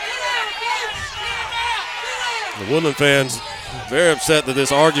 Yeah. The Woodland fans very upset that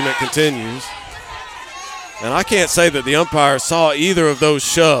this argument continues. And I can't say that the umpire saw either of those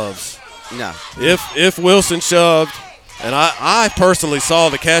shoves. No. If Wilson shoved, and I personally saw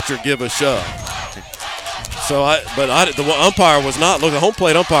the catcher give a shove. So the umpire was not looking. The home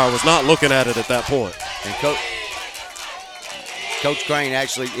plate umpire was not looking at it at that point. And Coach Crane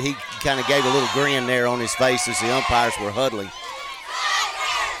actually, he kind of gave a little grin there on his face as the umpires were huddling.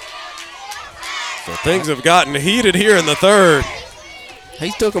 So things have gotten heated here in the third.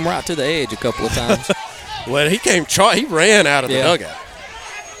 He took him right to the edge a couple of times. Well, he ran out of the dugout.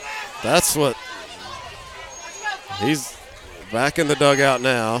 That's what he's back in the dugout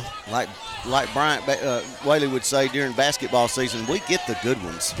now. Like Bryant Whaley would say during basketball season, we get the good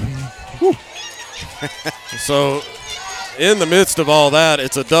ones. So in the midst of all that,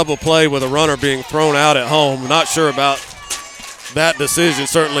 it's a double play with a runner being thrown out at home. Not sure about that decision.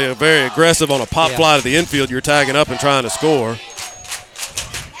 Certainly a very aggressive on a pop fly to the infield. You're tagging up and trying to score.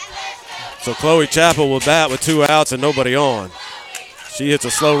 So Chloe Chappell will bat with 2 outs and nobody on. She hits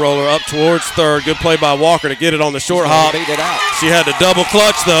a slow roller up towards third. Good play by Walker to get it on the short hop. Beat it out. She had to double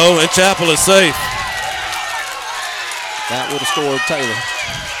clutch, though, and Chappell is safe. That would have scored Taylor.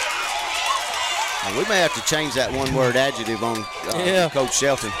 Now, we may have to change that one-word adjective on Coach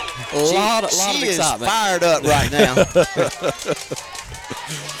Shelton. A lot of excitement. She is fired up right now.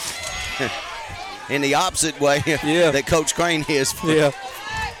 In the opposite way that Coach Crane is. Yeah.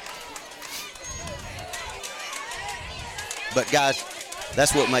 But, guys,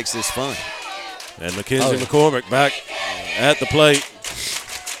 that's what makes this fun. And Mackenzie McCormick back at the plate.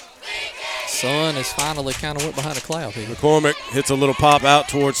 Sun has finally kind of went behind a cloud here. McCormick hits a little pop out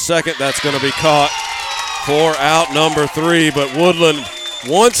towards second. That's going to be caught for out number 3. But Woodland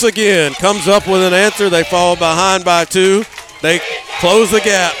once again comes up with an answer. They fall behind by 2. They close the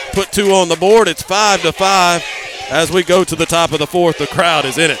gap, put 2 on the board. It's 5-5 as we go to the top of the 4th. The crowd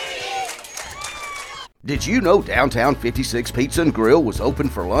is in it. Did you know Downtown 56 Pizza and Grill was open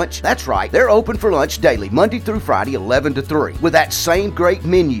for lunch? That's right, they're open for lunch daily, Monday through Friday, 11 to 3, with that same great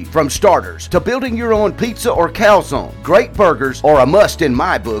menu, from starters to building your own pizza or calzone, great burgers, or a must in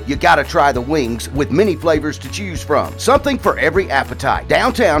my book, you gotta try the wings with many flavors to choose from. Something for every appetite.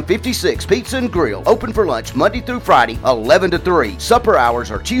 Downtown 56 Pizza and Grill, open for lunch Monday through Friday, 11 to 3. Supper hours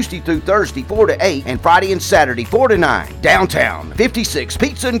are Tuesday through Thursday, 4 to 8, and Friday and Saturday, 4 to 9. Downtown 56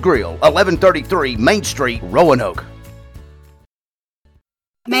 Pizza and Grill, 1133 Main Street, Roanoke.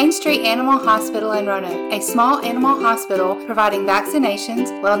 Main Street Animal Hospital in Roanoke, a small animal hospital providing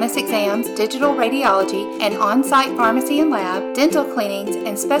vaccinations, wellness exams, digital radiology, and on-site pharmacy and lab, dental cleanings,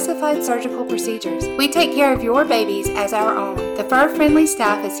 and specified surgical procedures. We take care of your babies as our own. The fur-friendly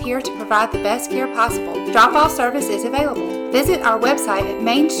staff is here to provide the best care possible. Drop-off service is available. Visit our website at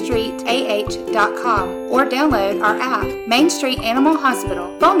mainstreetah.com or download our app, Main Street Animal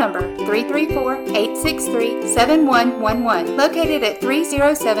Hospital. Phone number 334-863-7111. Located at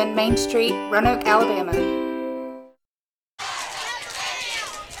 307 Main Street, Roanoke, Alabama.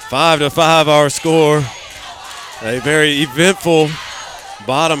 5-5 our score. A very eventful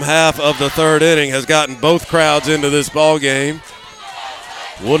bottom half of the 3rd inning has gotten both crowds into this ball game.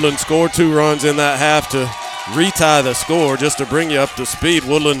 Woodland scored 2 runs in that half to retie the score. Just to bring you up to speed,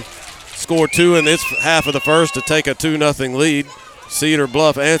 Woodland scored 2 in this half of the first to take a 2-0 lead. Cedar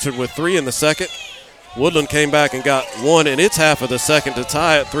Bluff answered with 3 in the second. Woodland came back and got 1 in its half of the second to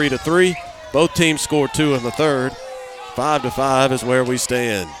tie it 3-3. Both teams scored 2 in the third. 5-5 is where we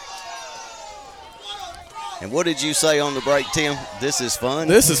stand. And what did you say on the break, Tim? This is fun?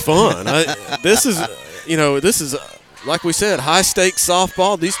 This is fun. This is like we said, high-stakes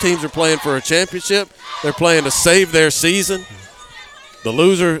softball. These teams are playing for a championship. They're playing to save their season. The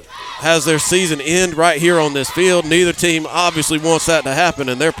loser has their season end right here on this field. Neither team obviously wants that to happen,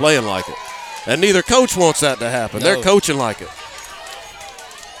 and they're playing like it. And neither coach wants that to happen. No. They're coaching like it.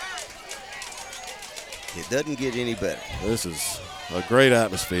 It doesn't get any better. This is a great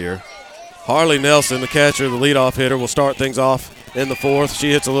atmosphere. Harley Nelson, the catcher, the leadoff hitter, will start things off in the 4th.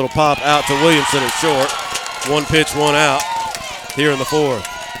 She hits a little pop out to Williamson at short. 1 pitch, 1 out here in the 4th. All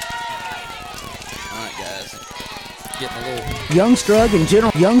right, guys. Getting a little. Young Strug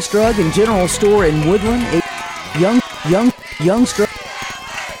and General Store in Woodland. Young Strug.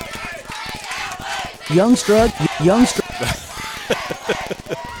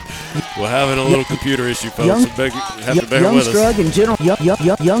 We're having a little computer issue, folks. You have to bear with us. Young Strug in general.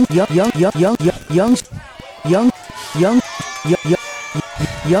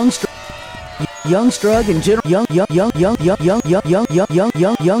 Young Strug in general.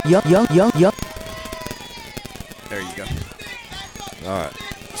 There you go. All right.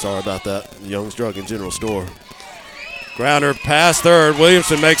 Sorry about that. Young's Drug and General Store. Grounder past third.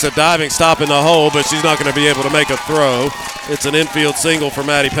 Williamson makes a diving stop in the hole, but she's not going to be able to make a throw. It's an infield single for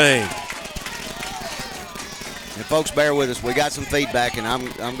Maddie Payne. And folks, bear with us. We got some feedback, and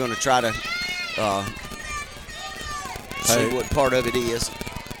I'm going to try to see what part of it is.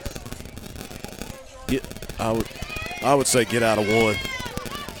 I would say get out of one.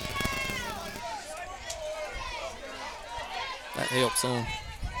 That helps some.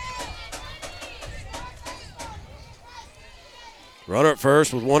 Runner at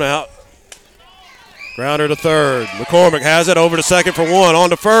first with one out. Grounder to third. McCormick has it over to second for one. On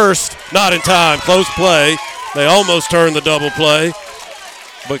to first. Not in time. Close play. They almost turned the double play,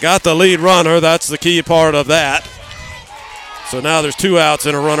 but got the lead runner. That's the key part of that. So now there's 2 outs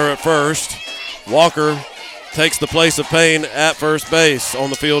and a runner at first. Walker takes the place of Payne at first base on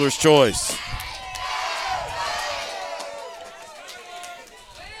the fielder's choice.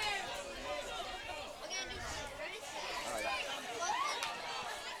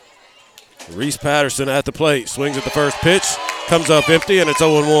 Reese Patterson at the plate, swings at the first pitch, comes up empty, and it's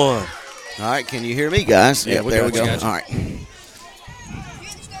 0-1. All right, can you hear me, guys? Yeah, there we go. All right.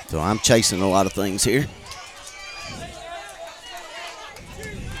 So I'm chasing a lot of things here.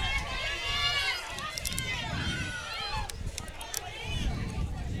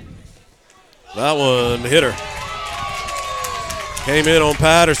 That one hit her. Came in on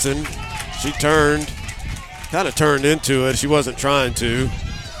Patterson. She kind of turned into it. She wasn't trying to.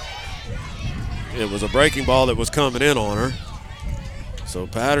 It was a breaking ball that was coming in on her. So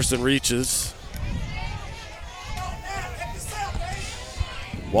Patterson reaches.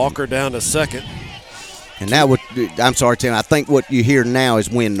 Walker down to second. And now, I'm sorry, Tim, I think what you hear now is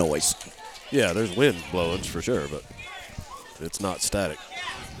wind noise. Yeah, there's wind blowing for sure, but it's not static.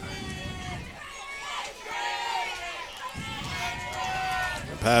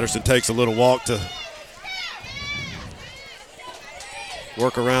 And Patterson takes a little walk to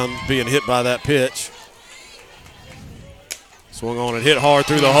work around being hit by that pitch. Swung on and hit hard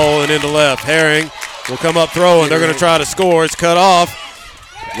through the hole and into left. Herring will come up throwing. They're going to try to score. It's cut off.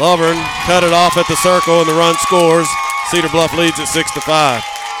 Lovern cut it off at the circle, and the run scores. Cedar Bluff leads at 6-5.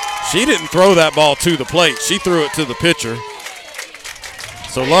 She didn't throw that ball to the plate. She threw it to the pitcher.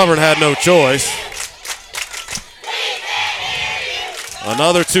 So Lovern had no choice.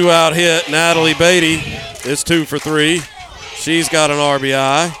 Another 2-out hit. Natalie Beatty is 2 for 3. She's got an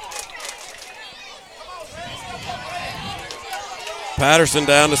RBI. Patterson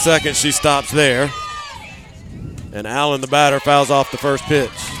down to second. She stops there. And Allen, the batter, fouls off the first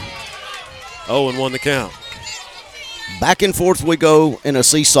pitch. 0-1 the count. Back and forth we go in a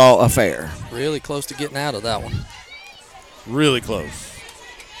seesaw affair. Really close to getting out of that one. Really close.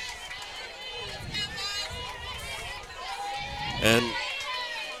 And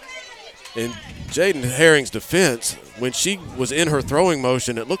in Jaden Herring's defense, when she was in her throwing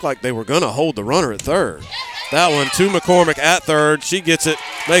motion, it looked like they were going to hold the runner at third. That one to McCormick at third. She gets it,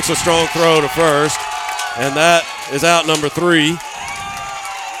 makes a strong throw to first, and that is out number 3.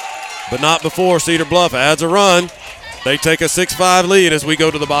 But not before Cedar Bluff adds a run. They take a 6-5 lead as we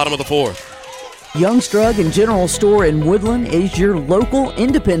go to the bottom of the 4th. Young's Drug and General Store in Woodland is your local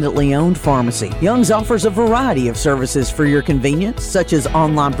independently owned pharmacy. Young's offers a variety of services for your convenience, such as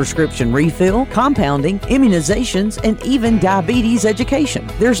online prescription refill, compounding, immunizations, and even diabetes education.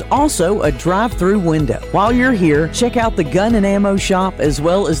 There's also a drive-through window. While you're here, check out the gun and ammo shop as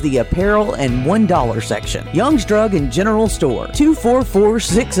well as the apparel and $1 section. Young's Drug and General Store,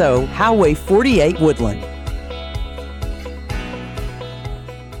 24460 Highway 48 Woodland.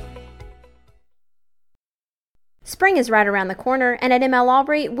 Spring is right around the corner, and at ML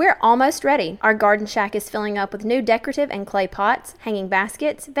Aubrey, we're almost ready. Our garden shack is filling up with new decorative and clay pots, hanging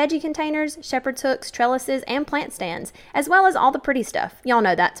baskets, veggie containers, shepherd's hooks, trellises, and plant stands, as well as all the pretty stuff. Y'all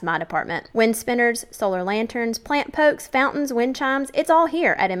know that's my department. Wind spinners, solar lanterns, plant pokes, fountains, wind chimes, it's all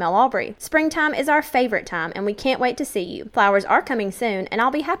here at ML Aubrey. Springtime is our favorite time, and we can't wait to see you. Flowers are coming soon, and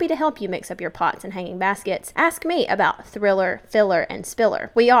I'll be happy to help you mix up your pots and hanging baskets. Ask me about Thriller, Filler, and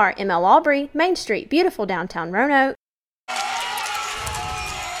Spiller. We are ML Aubrey, Main Street, beautiful downtown Roanoke.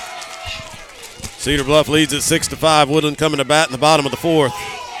 Cedar Bluff leads at 6-5. Woodland coming to bat in the bottom of the 4th.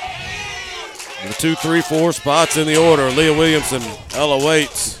 The 2, 3, 4 spots in the order. Leah Williamson, Ella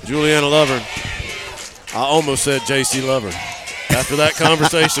Waits, Juliana Lovern. I almost said J.C. Lovern. After that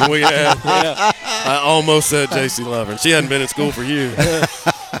conversation we had, I almost said J.C. Lovern. She hadn't been in school for years.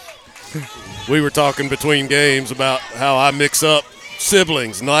 We were talking between games about how I mix up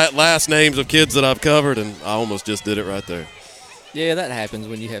siblings, not last names of kids that I've covered, and I almost just did it right there. Yeah, that happens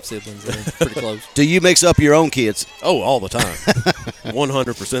when you have siblings that are pretty close. Do you mix up your own kids? Oh, all the time.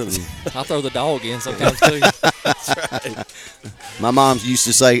 100% of them. I throw the dog in sometimes, too. That's right. My mom used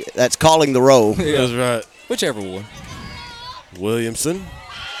to say, that's calling the roll. Yeah. That's right. Whichever one. Williamson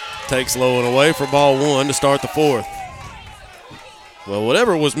takes low and away for ball one to start the fourth. Well,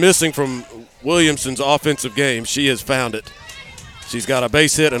 whatever was missing from Williamson's offensive game, she has found it. She's got a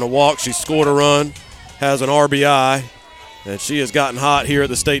base hit and a walk. She's scored a run, has an RBI, and she has gotten hot here at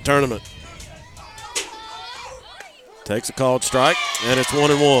the state tournament. Takes a called strike, and it's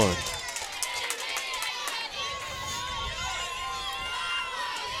 1-1.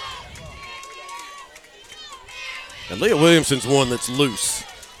 And Leah Williamson's one that's loose.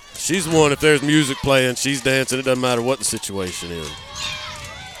 She's one, if there's music playing, she's dancing. It doesn't matter what the situation is.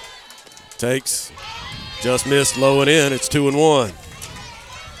 Takes, just missed, low and in. It's 2-1.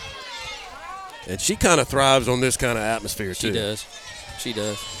 And she kind of thrives on this kind of atmosphere, too. She does. She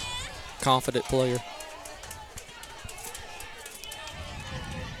does. Confident player.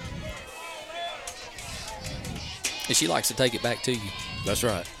 And she likes to take it back to you. That's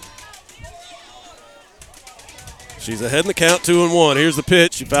right. She's ahead in the count, 2-1. Here's the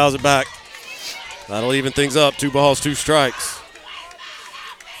pitch. She fouls it back. That'll even things up. 2 balls, 2 strikes.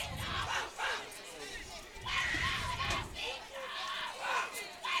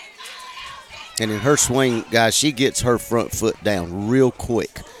 And in her swing, guys, she gets her front foot down real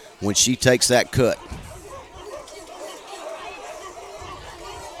quick when she takes that cut.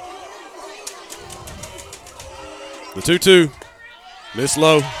 The 2-2. Miss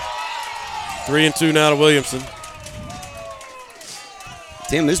low. 3-2 now to Williamson.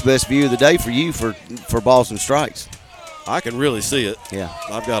 Tim, this is best view of the day for you for balls and strikes. I can really see it. Yeah.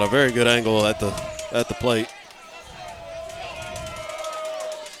 I've got a very good angle at the plate.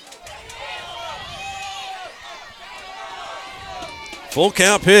 Full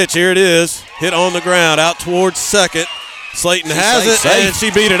count pitch. Here it is. Hit on the ground. Out towards second. Slayton has it, and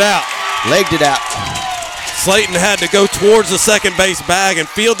she beat it out. Legged it out. Slayton had to go towards the second base bag and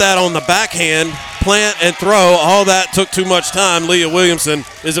field that on the backhand, plant and throw. All that took too much time. Leah Williamson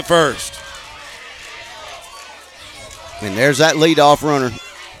is at first. And there's that leadoff runner,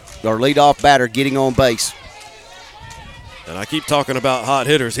 or leadoff batter getting on base. And I keep talking about hot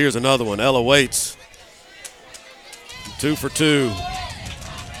hitters. Here's another one. Ella Waits. 2 for 2.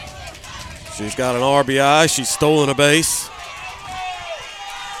 She's got an RBI. She's stolen a base.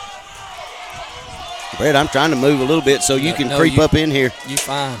 Brett, I'm trying to move a little bit so you can creep up in here. You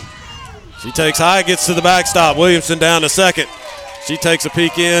fine. She takes high, gets to the backstop. Williamson down to second. She takes a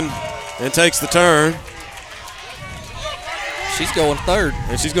peek in and takes the turn. She's going third.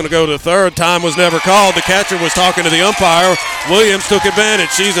 And she's going to go to third. Time was never called. The catcher was talking to the umpire. Williams took advantage.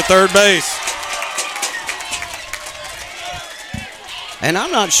 She's at third base. And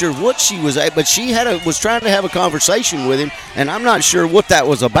I'm not sure what she was at, but she was trying to have a conversation with him, and I'm not sure what that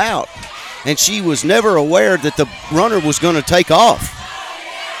was about. And she was never aware that the runner was going to take off.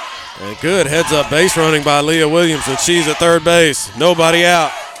 And good heads-up base running by Leah Williamson. She's at third base. Nobody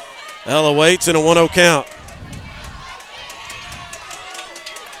out. Ella Waits in a 1-0 count.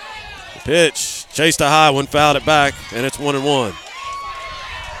 The pitch. Chased a high one, fouled it back, and it's 1-1.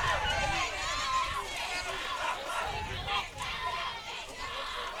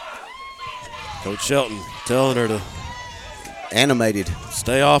 Coach Shelton telling her to animated.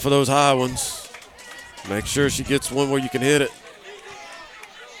 Stay off of those high ones. Make sure she gets one where you can hit it.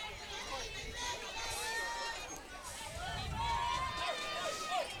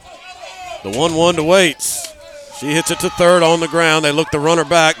 The 1-1 to Waits. She hits it to third on the ground. They look the runner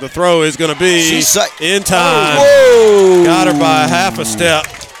back. The throw is going to be in time. Whoa. Got her by a half a step.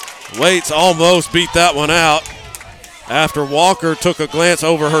 Waits almost beat that one out. After Walker took a glance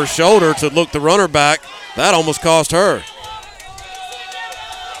over her shoulder to look the runner back, that almost cost her.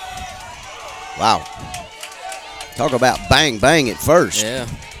 Wow. Talk about bang, bang at first. Yeah,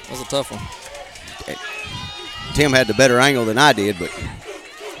 that was a tough one. Tim had the better angle than I did, but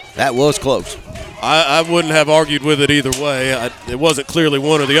that was close. I wouldn't have argued with it either way. It wasn't clearly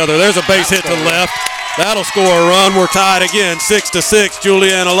one or the other. There's a base hit to the left. That'll score a run. We're tied again, 6-6.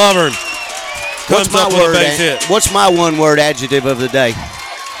 Juliana Lovern comes up with a base hit. What's my one-word adjective of the day?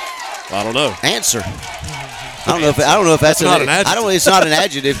 I don't know. Answer. I don't know if that's not an adjective. It's not an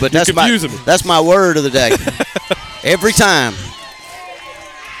adjective, but that's my word of the day. Every time.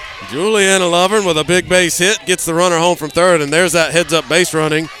 Juliana Lovern with a big base hit gets the runner home from third, and there's that heads-up base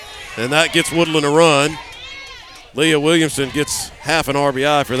running, and that gets Woodland a run. Leah Williamson gets half an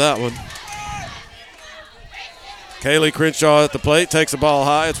RBI for that one. Kaylee Crenshaw at the plate, takes the ball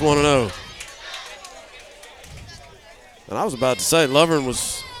high. It's 1-0. And I was about to say, Lovern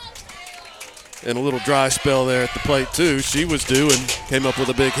was in a little dry spell there at the plate, too. She was due and came up with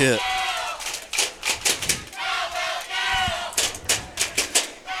a big hit.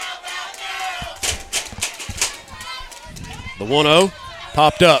 The 1-0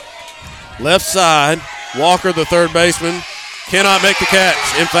 popped up. Left side, Walker, the third baseman, cannot make the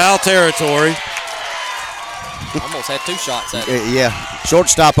catch in foul territory. Almost had two shots at it. Yeah,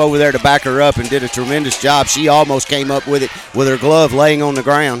 shortstop over there to back her up and did a tremendous job. She almost came up with it with her glove laying on the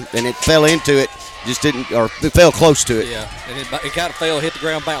ground, and it fell into it, just didn't, or it fell close to it. Yeah, and it kind of fell, hit the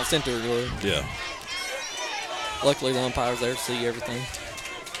ground, bounced into her glove. Yeah. Luckily, the umpire's there to see everything.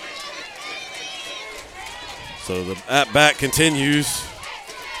 So the at-bat continues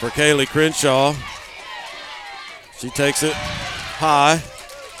for Kaylee Crenshaw. She takes it high,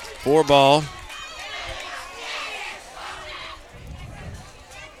 4 ball.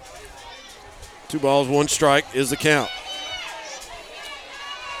 Two balls, 1 strike is the count.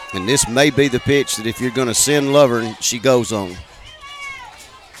 And this may be the pitch that if you're going to send Lovern, she goes on.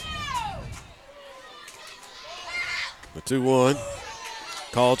 The 2-1.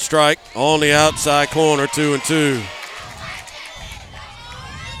 Called strike on the outside corner, 2-2.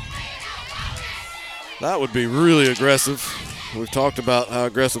 That would be really aggressive. We've talked about how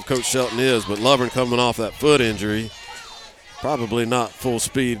aggressive Coach Shelton is, but Lovern coming off that foot injury, probably not full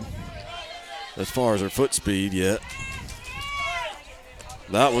speed as far as her foot speed yet.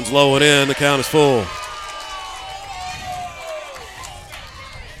 That one's low and in. The count is full.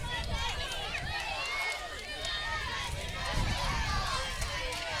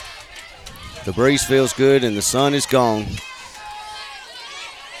 The breeze feels good and the sun is gone.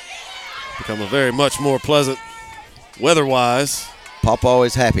 Become a very much more pleasant weather-wise. Papa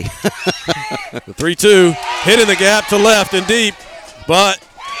is happy. The 3-2, hitting the gap to left and deep, but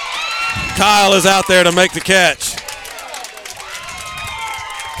Kyle is out there to make the catch.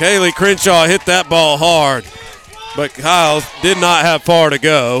 Kaylee Crenshaw hit that ball hard, but Kyle did not have far to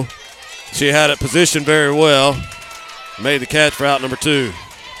go. She had it positioned very well, made the catch for out number 2.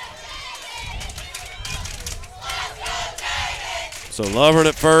 So Lovern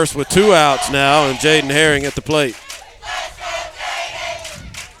at first with 2 outs now, and Jaden Herring at the plate.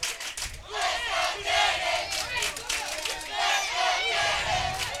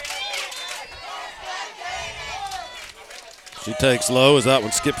 She takes low as that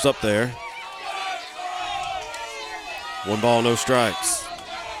one skips up there. 1 ball, no strikes.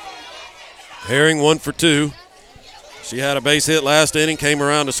 Herring 1 for 2. She had a base hit last inning, came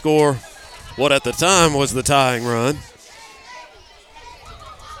around to score what at the time was the tying run.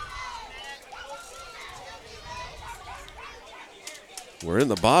 We're in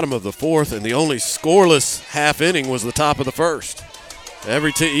the bottom of the 4th, and the only scoreless half inning was the top of the 1st.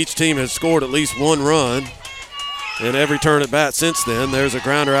 Each team has scored at least 1 run in every turn at bat since then. There's a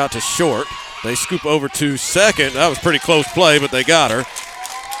grounder out to short. They scoop over to second. That was pretty close play, but they got her.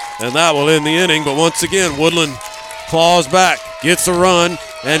 And that will end the inning. But once again, Woodland claws back, gets a run,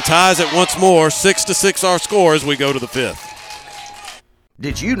 and ties it once more. 6-6 our score as we go to the 5th.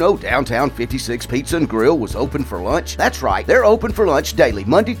 Did you know Downtown 56 Pizza and Grill was open for lunch? That's right, they're open for lunch daily,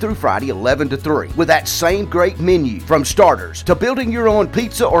 Monday through Friday, 11 to 3, with that same great menu, from starters to building your own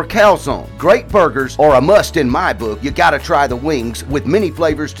pizza or calzone, great burgers, or a must in my book, you gotta try the wings with many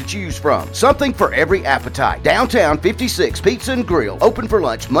flavors to choose from. Something for every appetite. Downtown 56 Pizza and Grill, open for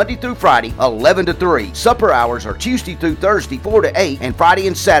lunch Monday through Friday, 11 to 3. Supper hours are Tuesday through Thursday, 4 to 8, and Friday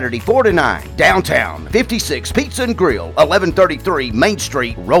and Saturday, 4 to 9. Downtown 56 Pizza and Grill, 1133 Main Street,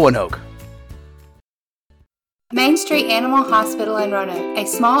 Roanoke. Main Street Animal Hospital in Roanoke, a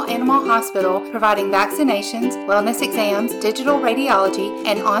small animal hospital providing vaccinations, wellness exams, digital radiology,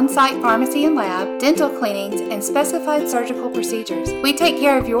 and on-site pharmacy and lab, dental cleanings, and specified surgical procedures. We take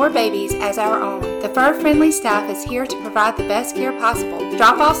care of your babies as our own. The fur-friendly staff is here to provide the best care possible.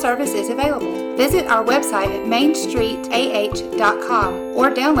 Drop-off service is available. Visit our website at mainstreetah.com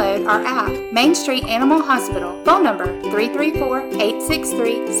or download our app, Main Street Animal Hospital. Phone number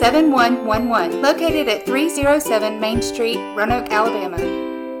 334-863-7111, located at 307 Main Street, Roanoke, Alabama.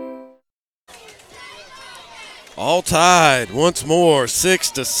 All tied once more,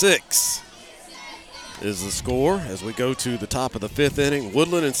 6-6 is the score as we go to the top of the 5th inning.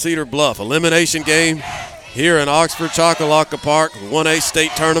 Woodland and Cedar Bluff, elimination game here in Oxford Choccolocca Park, 1A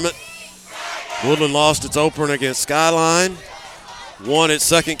state tournament. Woodland lost its opener against Skyline. won its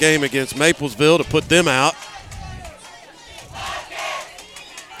second game against Maplesville to put them out.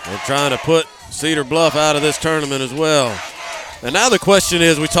 And trying to put Cedar Bluff out of this tournament as well. And now the question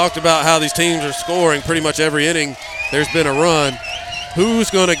is, we talked about how these teams are scoring pretty much every inning. There's been a run. Who's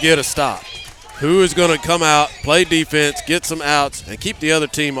going to get a stop? Who is going to come out, play defense, get some outs, and keep the other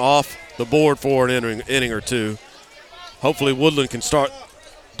team off the board for an inning or two? Hopefully Woodland can start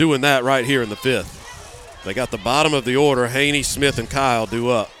doing that right here in the fifth. They got the bottom of the order. Haney, Smith, and Kyle due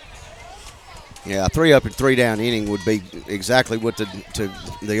up. Yeah, a 3-up and 3-down inning would be exactly what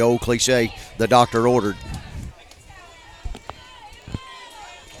the old cliche the doctor ordered.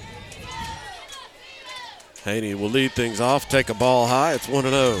 Haney will lead things off, take a ball high. It's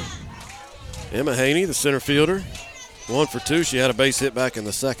 1-0. Emma Haney, the center fielder, 1 for 2. She had a base hit back in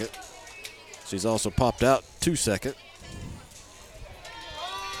the second. She's also popped out 2 second.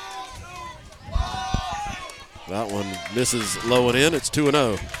 That one misses low and in. It's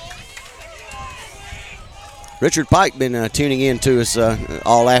 2-0. Richard Pike been tuning in to us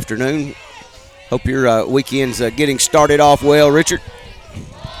all afternoon. Hope your weekend's getting started off well, Richard.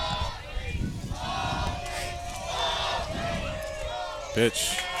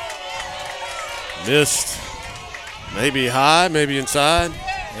 Pitch missed. Maybe high, maybe inside.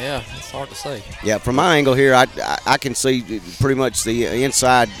 Yeah, it's hard to say. Yeah, from my angle here, I can see pretty much the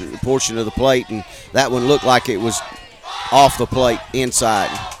inside portion of the plate, and that one looked like it was off the plate inside.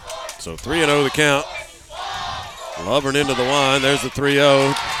 So 3-0 the count. Lovern into the line. There's the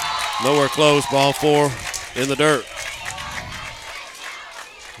 3-0. Nowhere close. Ball 4 in the dirt.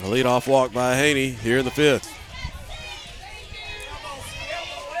 A leadoff walk by Haney here in the fifth.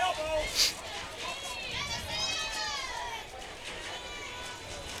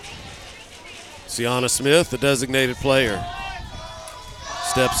 Sienna Smith, the designated player,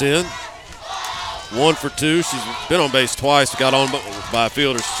 steps in. 1 for 2. She's been on base twice. Got on by a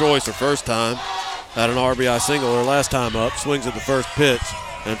fielder's choice her first time. Had an RBI single her last time up. Swings at the first pitch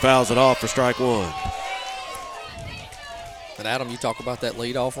and fouls it off for strike 1. And Adam, you talk about that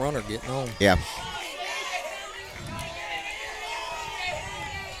leadoff runner getting on. Yeah.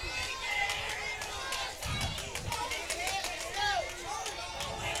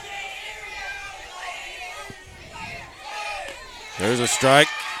 There's a strike.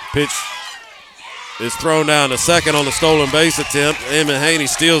 Pitch is thrown down to second on the stolen base attempt. Emma Haney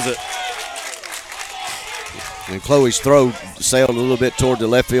steals it. And Chloe's throw sailed a little bit toward the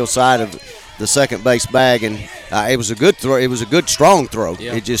left field side of the second base bag, and it was a good throw. It was a good, strong throw.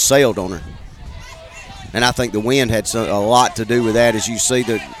 Yeah. It just sailed on her. And I think the wind had a lot to do with that, as you see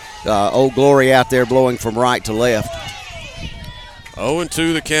the Old Glory out there blowing from right to left.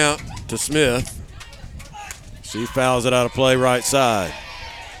 0-2 the count to Smith. She fouls it out of play right side.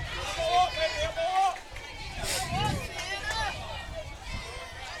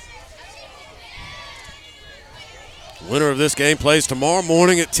 Winner of this game plays tomorrow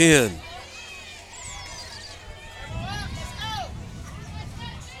morning at 10.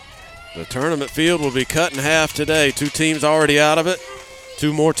 The tournament field will be cut in half today. 2 teams already out of it.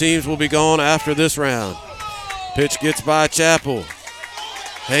 2 more teams will be gone after this round. Pitch gets by Chappell.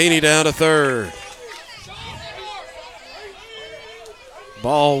 Haney down to third.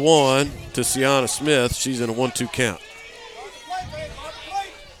 Ball 1 to Sienna Smith. She's in a 1-2 count.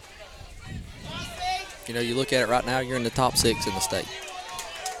 You know, you look at it right now, you're in the top 6 in the state.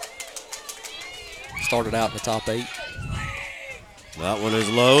 Started out in the top 8. That one is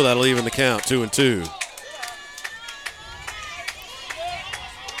low. That'll even the count, 2-2.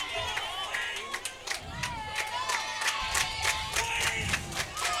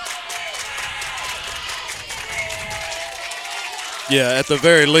 Yeah, at the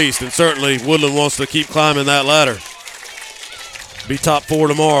very least, and certainly Woodland wants to keep climbing that ladder. Be top 4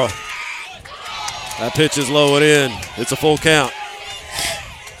 tomorrow. That pitch is low and in. It's a full count.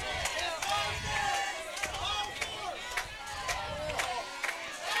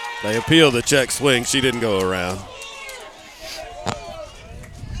 They appeal the check swing. She didn't go around.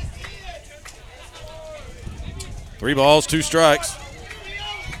 Three balls, 2 strikes.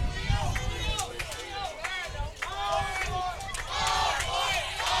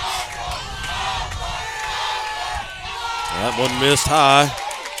 That one missed high.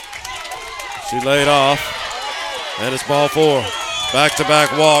 She laid off, and it's ball 4.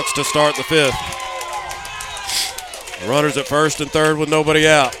 Back-to-back walks to start the 5th. Runners at first and third with nobody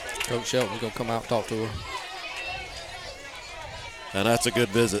out. Coach Shelton's going to come out and talk to her. And that's a good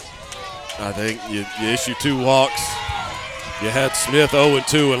visit. I think you issue 2 walks. You had Smith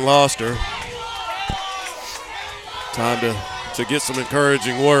 0-2 and lost her. Time to get some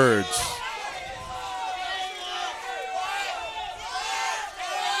encouraging words.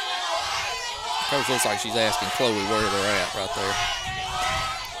 Coach looks like she's asking Chloe where they're at right there.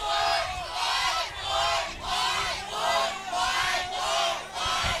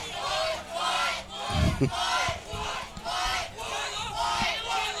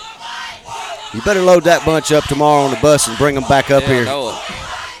 You better load that bunch up tomorrow on the bus and bring them back up here. I know it.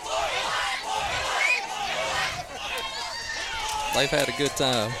 They've had a good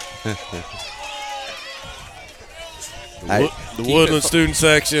time. The Woodland student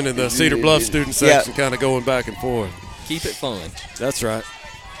section and the Cedar Bluff student section kind of going back and forth. Keep it fun. That's right.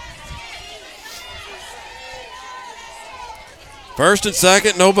 First and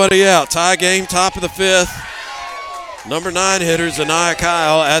second, nobody out. Tie game, top of the fifth. Number 9 hitter, Zanaya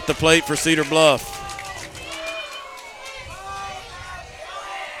Kyle, at the plate for Cedar Bluff.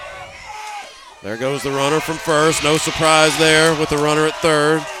 There goes the runner from first. No surprise there with the runner at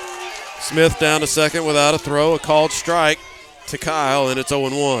third. Smith down to second without a throw. A called strike to Kyle, and it's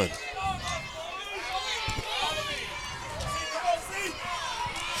 0-1.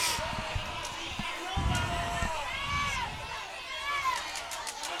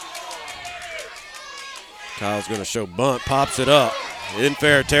 Kyle's going to show bunt, pops it up. In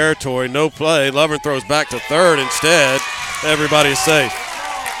fair territory, no play. Lovern throws back to third instead. Everybody's safe.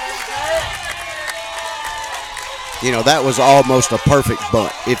 You know, that was almost a perfect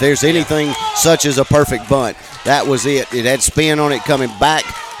bunt. If there's anything such as a perfect bunt, that was it. It had spin on it coming back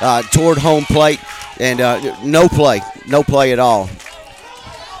toward home plate, and no play at all.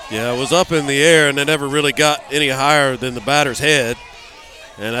 Yeah, it was up in the air, and it never really got any higher than the batter's head.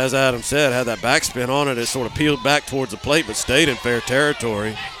 And as Adam said, had that backspin on it, it sort of peeled back towards the plate but stayed in fair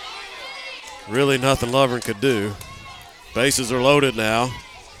territory. Really nothing Lovern could do. Bases are loaded now.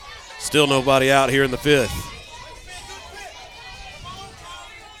 Still nobody out here in the fifth.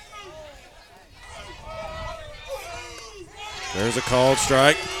 There's a called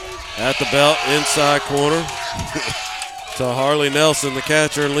strike at the belt, inside corner to Harley Nelson, the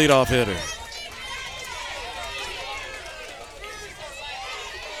catcher and leadoff hitter.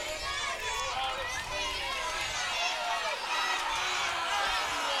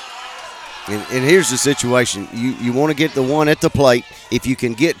 And here's the situation. You want to get the one at the plate. If you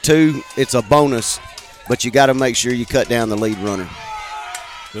can get two, it's a bonus, but you got to make sure you cut down the lead runner.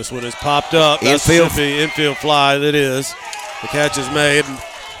 This one is popped up. That's should be infield fly. That is. The catch is made.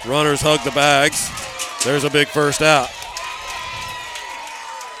 Runners hug the bags. There's a big first out.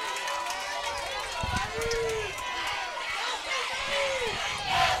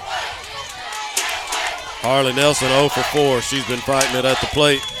 Harley Nelson 0 for 4. She's been fighting it at the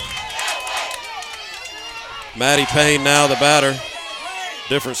plate. Maddie Payne now the batter.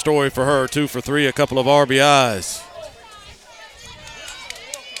 Different story for her. 2 for 3, a couple of RBIs.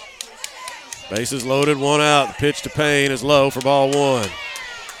 Bases loaded, 1 out. The pitch to Payne is low for ball 1.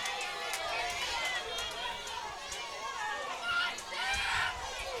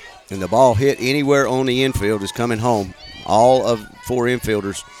 And the ball hit anywhere on the infield is coming home. All of 4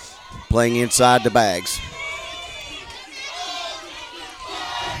 infielders playing inside the bags.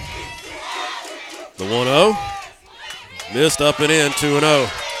 The 1-0. Missed up and in, 2-0.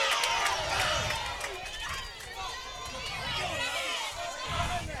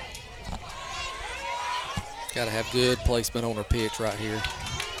 Got to have good placement on her pitch right here.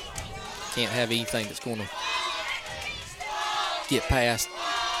 Can't have anything that's going to get past.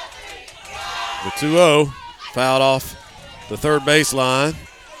 The 2-0 fouled off the third baseline.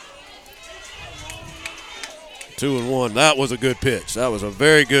 2-1. That was a good pitch. That was a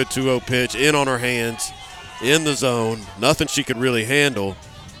very good 2-0 pitch. In on her hands, in the zone. Nothing she could really handle.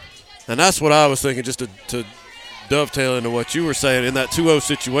 And that's what I was thinking, just to dovetail into what you were saying. In that 2-0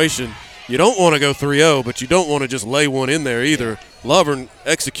 situation, you don't want to go 3-0, but you don't want to just lay one in there either. Lovern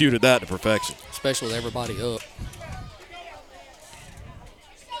executed that to perfection. Especially with everybody up.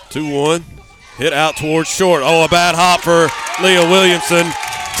 2-1. Hit out towards short. Oh, a bad hop for Leah Williamson.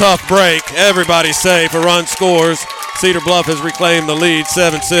 Tough break. Everybody's safe. A run scores. Cedar Bluff has reclaimed the lead,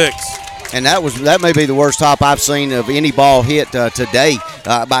 7-6. And that may be the worst hop I've seen of any ball hit today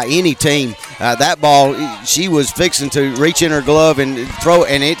by any team. That ball, she was fixing to reach in her glove and throw,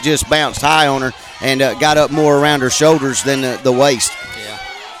 and it just bounced high on her and got up more around her shoulders than the waist.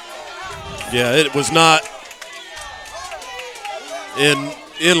 Yeah, it was not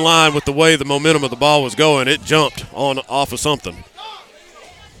in line with the way the momentum of the ball was going. It jumped off of something.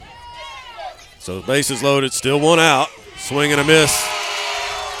 So the bases loaded, still 1 out. Swing and a miss.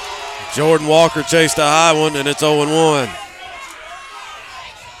 Jordan Walker chased a high one, and it's 0-1.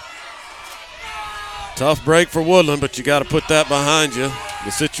 Tough break for Woodland, but you got to put that behind you.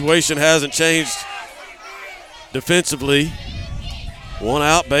 The situation hasn't changed defensively. 1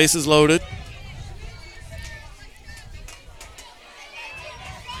 out, bases loaded.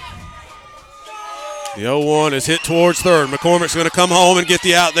 The 0-1 is hit towards third. McCormick's going to come home and get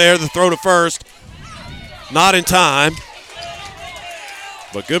the out there. The throw to first. Not in time.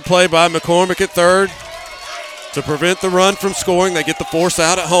 But good play by McCormick at third to prevent the run from scoring. They get the force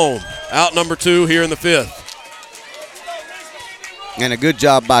out at home. Out number 2 here in the 5th. And a good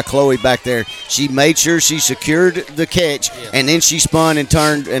job by Chloe back there. She made sure she secured the catch, and then she spun and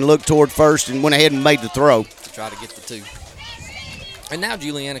turned and looked toward first and went ahead and made the throw. Try to get the 2. And now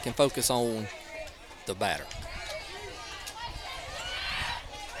Juliana can focus on the batter.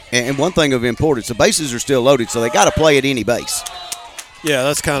 And one thing of importance, the bases are still loaded, so they got to play at any base. Yeah,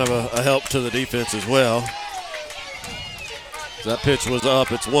 that's kind of a help to the defense as well. That pitch was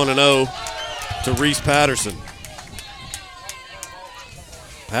up. It's 1-0 to Reese Patterson.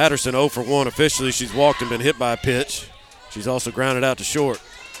 Patterson 0 for 1 officially. She's walked and been hit by a pitch. She's also grounded out to short.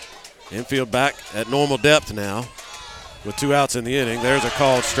 Infield back at normal depth now with 2 outs in the inning. There's a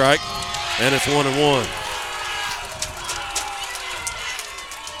called strike, and it's 1-1.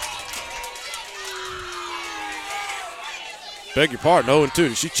 Beg your pardon, 0-2.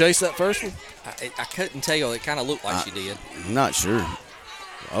 Did she chase that first one? I couldn't tell. It kind of looked like she did. I'm not sure.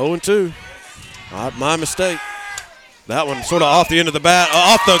 0-2. My mistake. That one sort of off the end of the bat,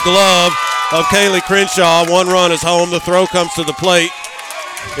 off the glove of Kaylee Crenshaw. 1 run is home. The throw comes to the plate.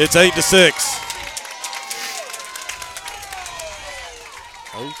 It's 8-6.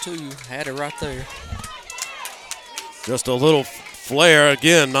 0-2. Had it right there. Just a little flare.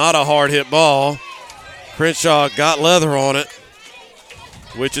 Again, not a hard hit ball. Crenshaw got leather on it,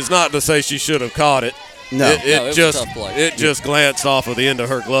 which is not to say she should have caught it. No, it was a tough play. It just glanced off of the end of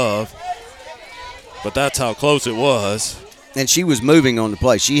her glove. But that's how close it was. And she was moving on the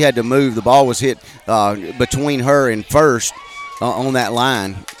play. She had to move. The ball was hit between her and first on that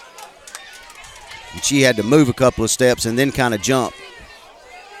line. And she had to move a couple of steps and then kind of jump.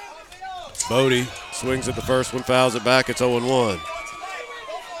 Bodie swings at the first one, fouls it back. It's 0-1.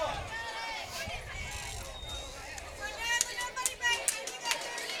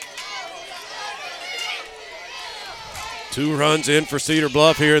 Two runs in for Cedar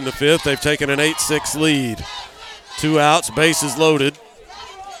Bluff here in the 5th. They've taken an 8-6 lead. 2 outs, bases loaded.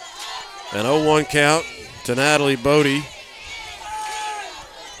 An 0-1 count to Natalie Bodie,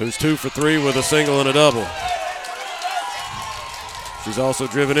 who's 2 for 3 with a single and a double. She's also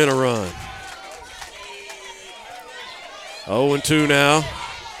driven in a run. 0-2 now.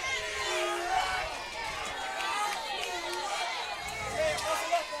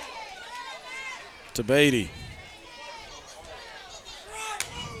 To Beatty.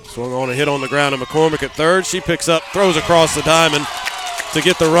 Swung on a hit on the ground to McCormick at third. She picks up, throws across the diamond to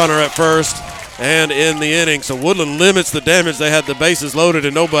get the runner at first and in the inning. So Woodland limits the damage. They had the bases loaded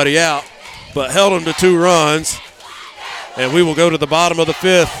and nobody out, but held them to 2 runs. And we will go to the bottom of the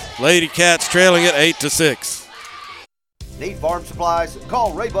 5th. Lady Cats trailing it 8-6. Need farm supplies?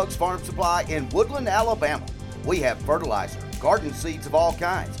 Call Raybuck's Farm Supply in Woodland, Alabama. We have fertilizer, garden seeds of all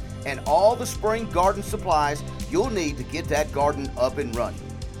kinds, and all the spring garden supplies you'll need to get that garden up and running.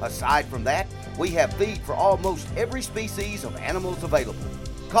 Aside from that, we have feed for almost every species of animals available.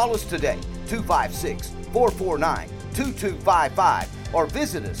 Call us today, 256-449-2255, or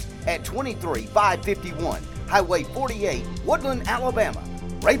visit us at 23551 Highway 48, Woodland, Alabama.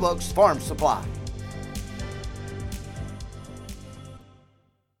 Raybuck's Farm Supply.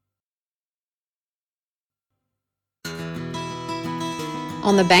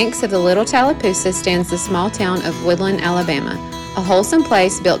 On the banks of the Little Tallapoosa stands the small town of Woodland, Alabama, a wholesome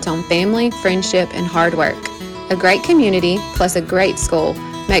place built on family, friendship, and hard work. A great community plus a great school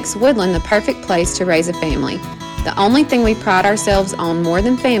makes Woodland the perfect place to raise a family. The only thing we pride ourselves on more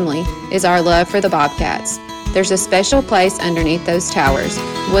than family is our love for the Bobcats. There's a special place underneath those towers,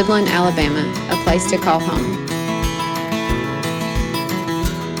 Woodland, Alabama, a place to call home.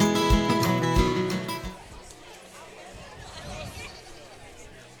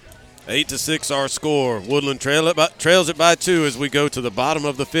 Eight to 6 our score. Woodland trails it by 2 as we go to the bottom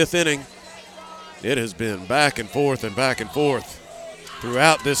of the 5th inning. It has been back and forth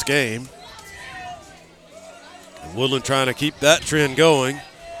throughout this game. And Woodland trying to keep that trend going.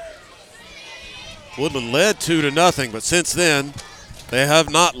 Woodland led 2-0, but since then they have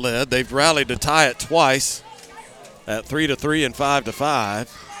not led. They've rallied to tie it twice at 3-3 and 5-5.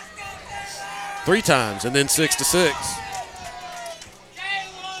 3 times and then 6-6.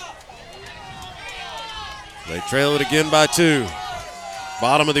 They trail it again by 2.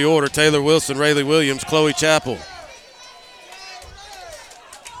 Bottom of the order, Taylor Wilson, Rayleigh Williams, Chloe Chappell.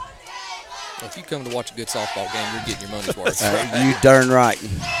 If you come to watch a good softball game, you're getting your money's worth. You darn right.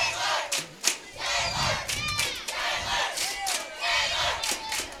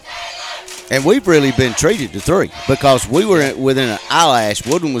 And we've really been treated to 3 because we were within an eyelash.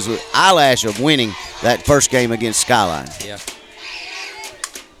 Woodland was an eyelash of winning that first game against Skyline. Yeah.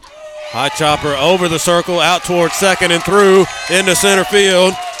 High chopper over the circle, out towards second and through into center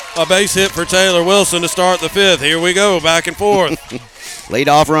field. A base hit for Taylor Wilson to start the 5th. Here we go, back and forth.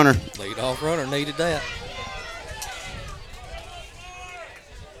 Leadoff runner. Leadoff runner needed that.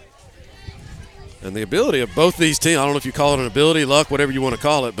 And the ability of both these teams, I don't know if you call it an ability, luck, whatever you want to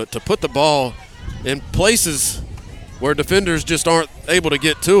call it, but to put the ball in places where defenders just aren't able to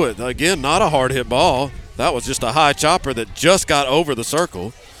get to it. Again, not a hard hit ball. That was just a high chopper that just got over the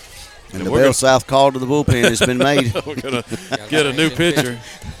circle. And the Bell South call to the bullpen has been made. We're going to get a new pitcher.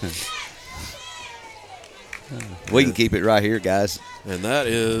 We can keep it right here, guys. And that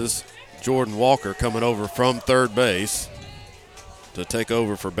is Jordan Walker coming over from third base to take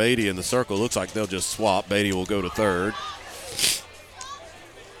over for Beatty in the circle. Looks like they'll just swap. Beatty will go to third.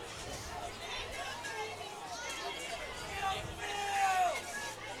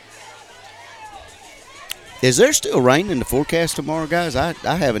 Is there still rain in the forecast tomorrow, guys? I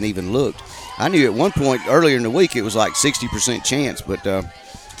haven't even looked. I knew at one point earlier in the week it was like 60% chance, but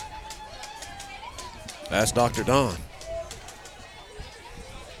ask Dr. Don.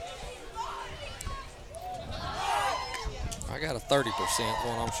 I got a 30%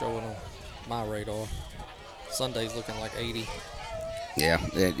 one I'm showing on my radar. Sunday's looking like 80. Yeah,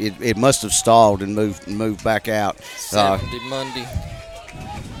 it must have stalled and moved back out. 70 Monday.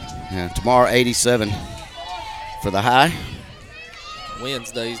 Yeah, tomorrow 87 for the high.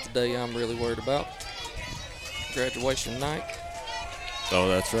 Wednesday's the day I'm really worried about. Graduation night. Oh,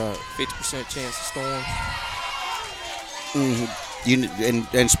 that's right. 50% chance of storm.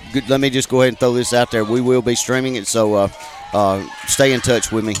 Mm-hmm. Let me just go ahead and throw this out there. We will be streaming it, so stay in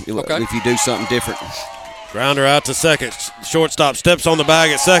touch with me if you do something different. Grounder out to second. Shortstop steps on the bag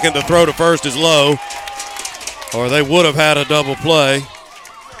at second. The throw to first is low, or they would have had a double play.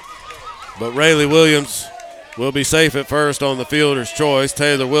 But Rayleigh Williams will be safe at first on the fielder's choice.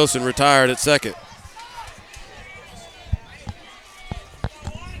 Taylor Wilson retired at second.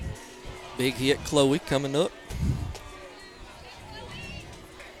 Big hit Chloe coming up.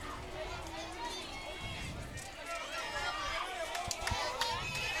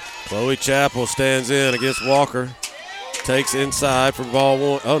 Chloe Chappell stands in against Walker. Takes inside for ball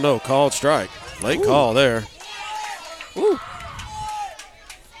one. Oh, no, called strike. Late call there. Woo.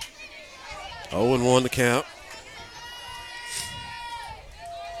 0-1 the count.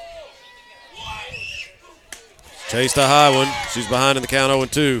 Chased a high one. She's behind in the count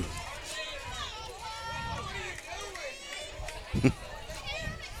 0-2.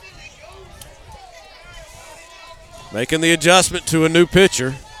 Making the adjustment to a new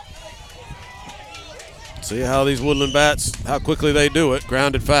pitcher. See how these Woodland bats, how quickly they do it.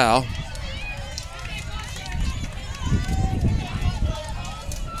 Grounded foul.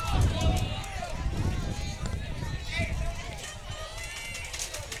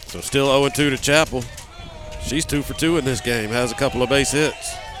 So still 0-2 to Chappell. She's 2 for 2 in this game, has a couple of base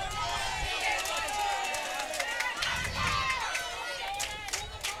hits.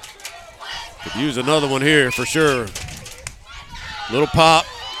 Could use another one here for sure. Little pop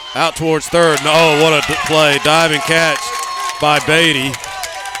out towards third. No, what a play. Diving catch by Beatty.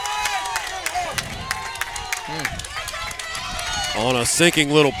 On a sinking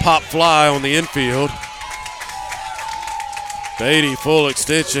little pop fly on the infield. Beatty, full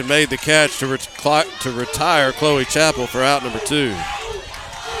extension, made the catch to retire Chloe Chappell for out number 2.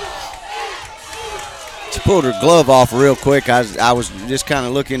 She pulled her glove off real quick. I was just kind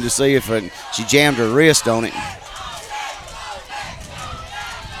of looking to see if she jammed her wrist on it.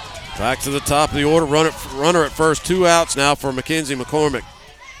 Back to the top of the order. Runner at first. 2 outs now for Mackenzie McCormick.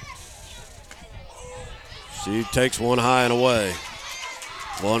 She takes one high and away.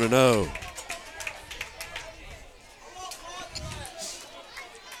 1-0.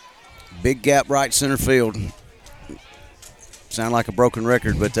 Big gap right center field. Sound like a broken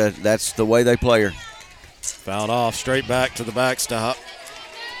record, but that's the way they play her. Fouled off straight back to the backstop.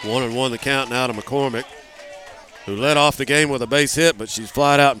 1-1 the count now to McCormick, who led off the game with a base hit, but she's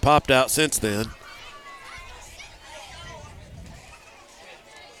flied out and popped out since then.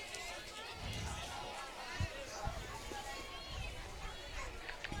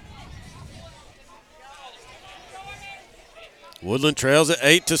 Woodland trails at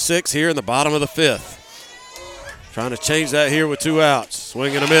 8-6 here in the bottom of the 5th. Trying to change that here with 2 outs.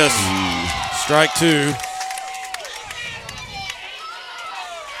 Swing and a miss. Strike 2.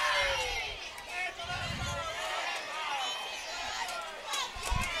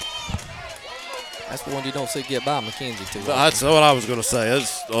 That's the one you don't see get by Mackenzie too often. That's what I was going to say.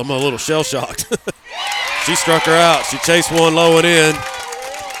 I'm a little shell-shocked. She struck her out. She chased one low and in,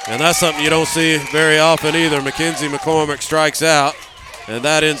 and that's something you don't see very often either. Mackenzie McCormick strikes out, and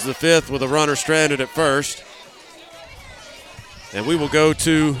that ends the fifth with a runner stranded at first. And we will go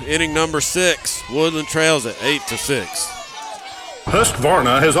to inning number 6. Woodland trails at 8-6.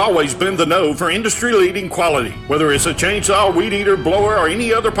 Husqvarna has always been the know for industry-leading quality. Whether it's a chainsaw, weed eater, blower, or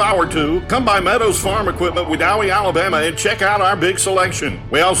any other power tool, come by Meadows Farm Equipment, Wedowee, Alabama, and check out our big selection.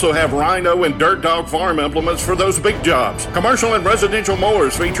 We also have Rhino and Dirt Dog farm implements for those big jobs. Commercial and residential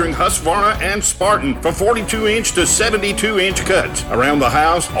mowers featuring Husqvarna and Spartan for 42-inch to 72-inch cuts. Around the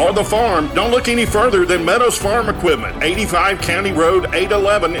house or the farm, don't look any further than Meadows Farm Equipment, 85 County Road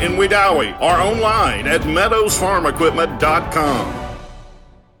 811 in Wedowee, or online at meadowsfarmequipment.com.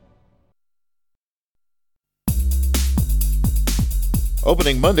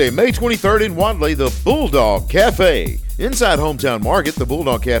 Opening Monday, May 23rd in Wadley, the Bulldog Cafe. Inside Hometown Market, the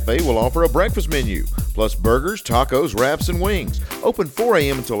Bulldog Cafe will offer a breakfast menu, plus burgers, tacos, wraps, and wings. Open 4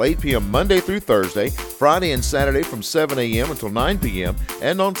 a.m. until 8 p.m. Monday through Thursday, Friday and Saturday from 7 a.m. until 9 p.m.,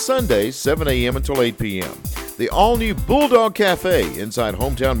 and on Sundays, 7 a.m. until 8 p.m. The all-new Bulldog Cafe inside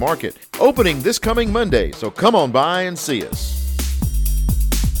Hometown Market, opening this coming Monday, so come on by and see us.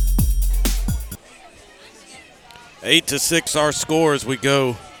 8-6 our score as we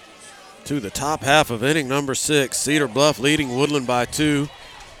go to the top half of inning number 6. Cedar Bluff leading Woodland by 2.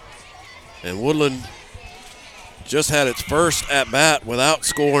 And Woodland just had its first at-bat without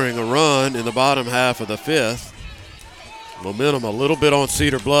scoring a run in the bottom half of the 5th. Momentum a little bit on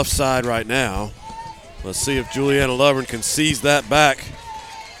Cedar Bluff's side right now. Let's see if Juliana Lovern can seize that back.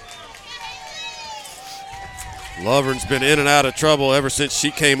 Lovern's been in and out of trouble ever since she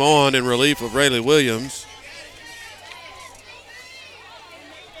came on in relief of Rayleigh Williams.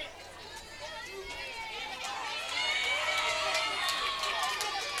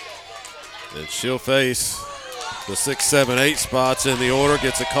 And she'll face the 6, 7, 8 spots in the order.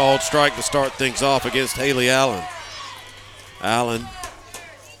 Gets a called strike to start things off against Haley Allen. Allen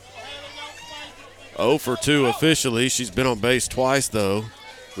 0 for 2 officially. She's been on base twice, though.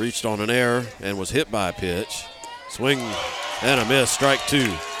 Reached on an error and was hit by a pitch. Swing and a miss, strike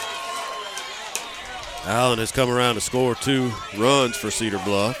 2. Allen has come around to score 2 runs for Cedar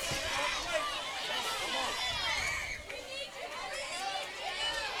Bluff.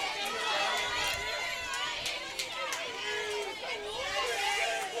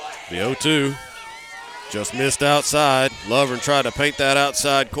 The 0-2 just missed outside. Lovern tried to paint that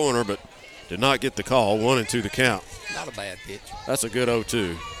outside corner, but did not get the call. 1-2 the count. Not a bad pitch. That's a good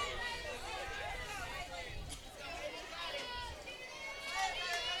 0-2.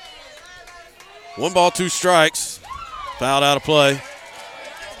 One ball, 2 strikes. Fouled out of play.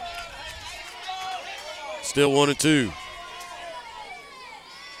 Still 1-2.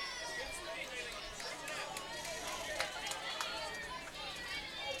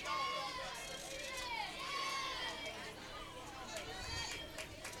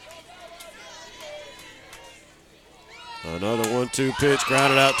 Another 1-2 pitch,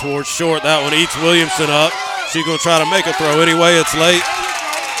 grounded out towards short. That one eats Williamson up. She's going to try to make a throw anyway. It's late.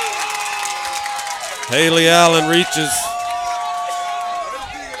 Haley Allen reaches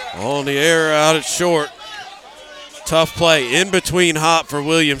on the air out at short. Tough play in between hop for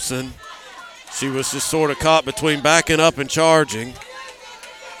Williamson. She was just sort of caught between backing up and charging.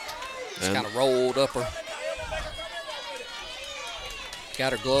 Just kind of rolled up her.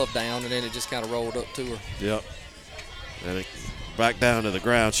 Got her glove down, and then it just kind of rolled up to her. Yep. And it back down to the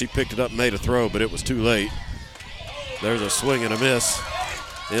ground. She picked it up and made a throw, but it was too late. There's a swing and a miss.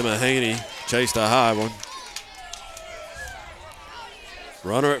 Emma Haney chased a high one.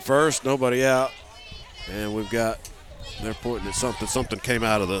 Runner at first, nobody out. And we've got, they're pointing at something. Something came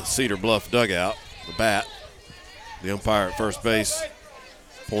out of the Cedar Bluff dugout, the bat. The umpire at first base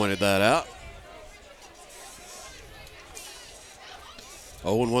pointed that out.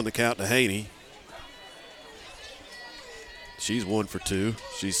 0-1 the count to Haney. She's 1 for 2.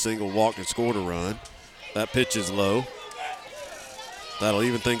 She's single, walked, and scored a run. That pitch is low. That'll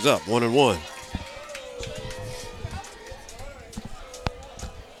even things up, 1-1.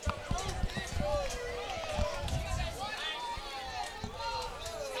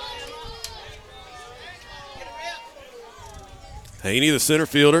 Haney, the center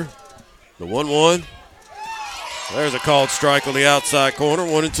fielder. The 1-1. There's a called strike on the outside corner,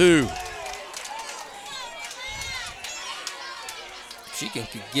 1-2. She can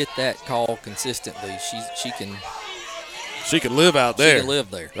get that call consistently. She can live out there. She can live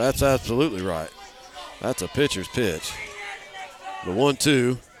there. That's absolutely right. That's a pitcher's pitch. The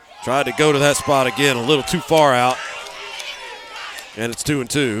 1-2. Tried to go to that spot again, a little too far out. And it's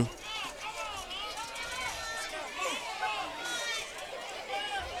 2-2.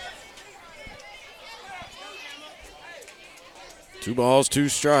 Two balls, two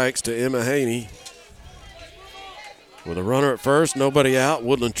strikes to Emma Haney. With a runner at first, nobody out.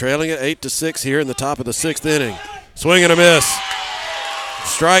 Woodland trailing it 8-6 here in the top of the 6th inning. Swing and a miss.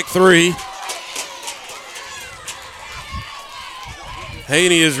 Strike 3.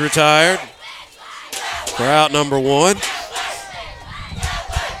 Haney is retired for out number 1.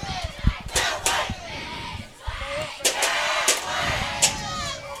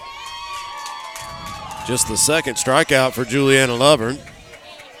 Just the second strikeout for Juliana Lovern.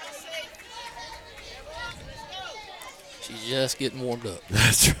 She's just getting warmed up.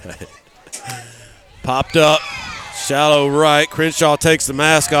 That's right. Popped up, shallow right. Crenshaw takes the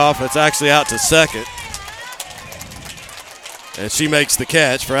mask off. It's actually out to second. And she makes the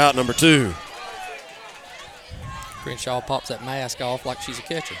catch for out number 2. Crenshaw pops that mask off like she's a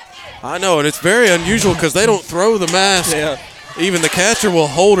catcher. I know, and it's very unusual because they don't throw the mask. Yeah. Even the catcher will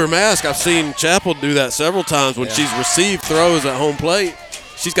hold her mask. I've seen Chappell do that several times when she's received throws at home plate.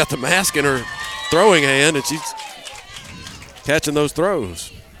 She's got the mask in her throwing hand, and she's catching those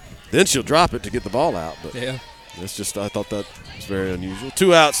throws. Then she'll drop it to get the ball out. But it's just, I thought that was very unusual.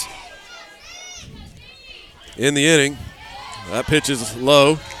 2 outs in the inning. That pitch is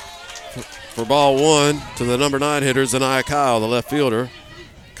low for ball 1 to the number 9 hitter, Zanaya Kyle, the left fielder.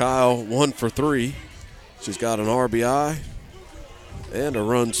 Kyle 1 for 3. She's got an RBI and a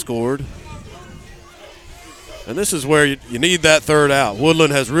run scored. And this is where you need that third out.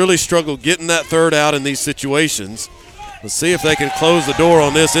 Woodland has really struggled getting that third out in these situations. Let's see if they can close the door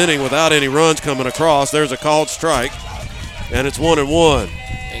on this inning without any runs coming across. There's a called strike, and it's 1-1.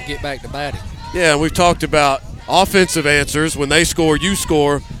 And get back to batting. Yeah, and we've talked about offensive answers. When they score, you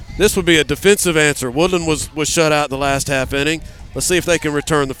score. This would be a defensive answer. Woodland was shut out in the last half inning. Let's see if they can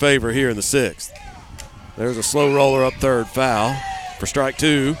return the favor here in the 6th. There's a slow roller up third, foul for strike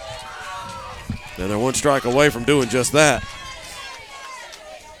 2. And they're 1 strike away from doing just that.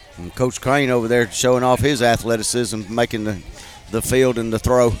 And Coach Crane over there showing off his athleticism, making the field and the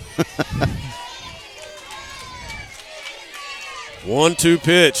throw. 1-2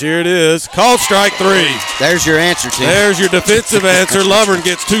 pitch. Here it is. Called strike 3. There's your answer, Tim. There's your defensive answer. Lovern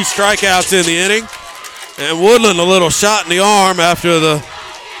gets 2 strikeouts in the inning. And Woodland a little shot in the arm after the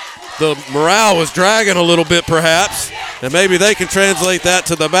morale was dragging a little bit perhaps. And maybe they can translate that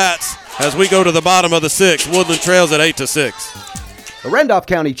to the bats as we go to the bottom of the 6th. Woodland trails at 8-6. The Randolph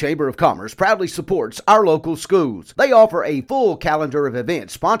County Chamber of Commerce proudly supports our local schools. They offer a full calendar of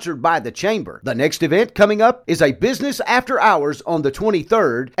events sponsored by the Chamber. The next event coming up is a business after hours on the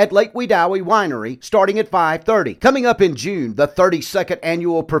 23rd at Lake Wedowee Winery starting at 5:30. Coming up in June, the 32nd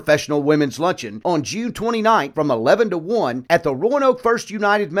Annual Professional Women's Luncheon on June 29th from 11 to 1 at the Roanoke First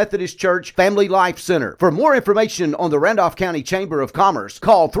United Methodist Church Family Life Center. For more information on the Randolph County Chamber of Commerce,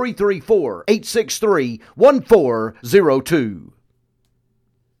 call 334-863-1402.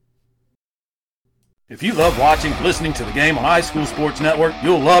 If you love watching and listening to the game on iSchool Sports Network,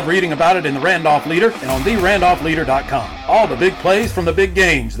 you'll love reading about it in the Randolph Leader and on therandolphleader.com. All the big plays from the big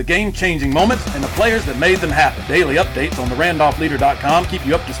games, the game-changing moments, and the players that made them happen. Daily updates on therandolphleader.com keep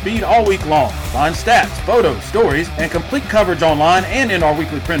you up to speed all week long. Find stats, photos, stories, and complete coverage online and in our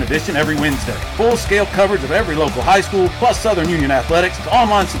weekly print edition every Wednesday. Full-scale coverage of every local high school, plus Southern Union Athletics, with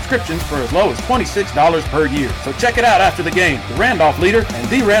online subscriptions for as low as $26 per year. So check it out after the game. The Randolph Leader and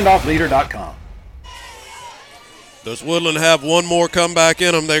therandolphleader.com. Does Woodland have one more comeback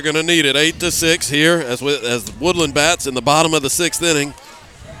in them? They're going to need it. 8-6 here as Woodland bats in the bottom of the 6th inning.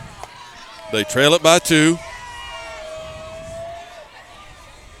 They trail it by 2.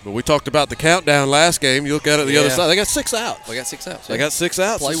 But we talked about the countdown last game. You look at it the other side. They got 6 outs. They got 6 outs. They got 6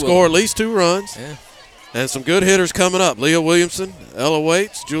 outs. Play They score at least 2 runs. Yeah. And some good hitters coming up. Leah Williamson, Ella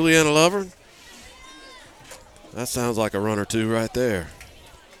Waits, Juliana Lovern. That sounds like a run or 2 right there.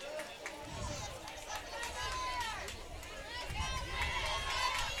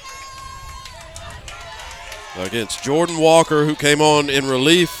 Against Jordan Walker, who came on in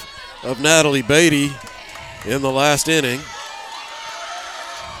relief of Natalie Beatty in the last inning.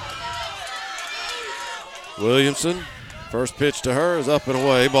 Williamson, first pitch to her is up and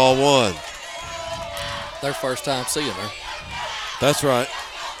away, ball 1. Their first time seeing her. That's right.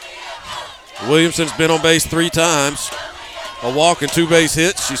 Williamson's been on base 3 times. A walk and 2 base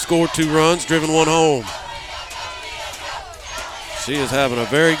hits. She scored 2 runs, driven 1 home. She is having a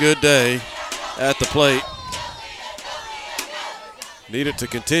very good day at the plate. Need it to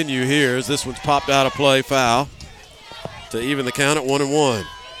continue here as this one's popped out of play, foul, to even the count at 1-1.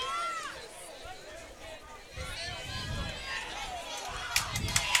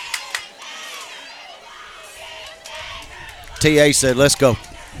 TA said, let's go.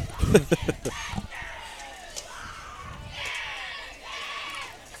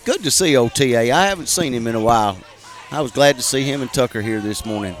 Good to see old TA. I haven't seen him in a while. I was glad to see him and Tucker here this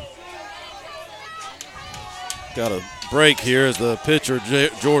morning. Got a break here as the pitcher,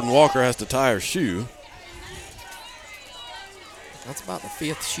 Jordan Walker, has to tie her shoe. That's about the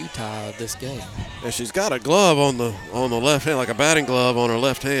 5th shoe tie of this game. And she's got a glove on the left hand, like a batting glove on her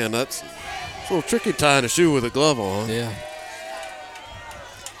left hand. That's a little tricky tying a shoe with a glove on. Yeah.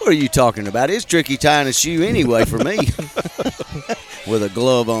 What are you talking about? It's tricky tying a shoe anyway for me. With a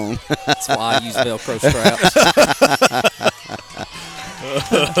glove on. That's why I use Velcro straps.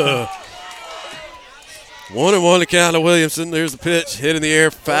 1-1 to count to Williamson. There's the pitch. Hit in the air.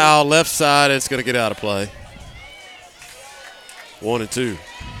 Foul left side. It's going to get out of play. 1-2.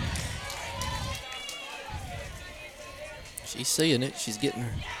 She's seeing it. She's getting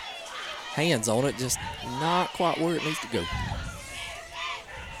her hands on it. Just not quite where it needs to go.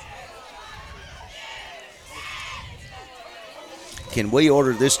 Can we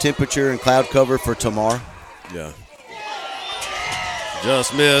order this temperature and cloud cover for tomorrow? Yeah.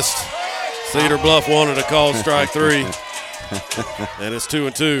 Just missed. Cedar Bluff wanted a called strike 3. And it's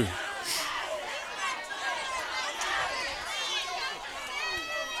 2-2.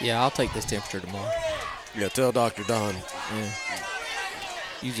 Yeah, I'll take this temperature tomorrow. Yeah, tell Dr. Don. Yeah.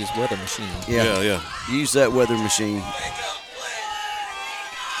 Use his weather machine. Yeah. Use that weather machine.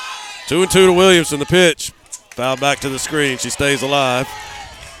 2-2 to Williamson. The pitch. Foul back to the screen. She stays alive.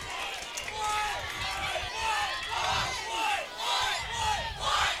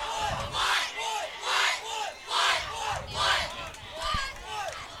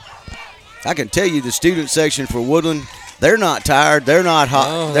 I can tell you the student section for Woodland, they're not tired. They're not hot.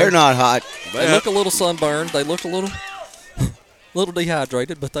 No, they're not hot. They look a little sunburned. They look a little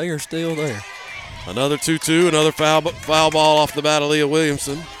dehydrated, but they are still there. Another 2-2. Another foul ball off the bat of Leah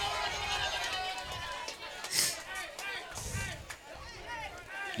Williamson.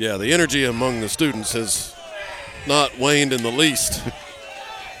 Yeah, the energy among the students has not waned in the least.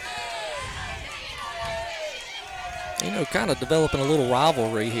 Kind of developing a little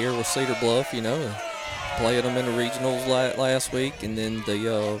rivalry here with Cedar Bluff, playing them in the regionals last week and then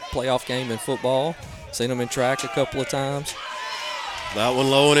the playoff game in football. Seen them in track a couple of times. That one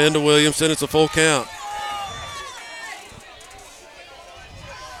low and into Williamson. It's a full count.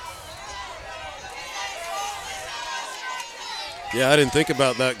 Yeah, I didn't think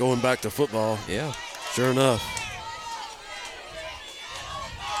about that going back to football. Yeah. Sure enough.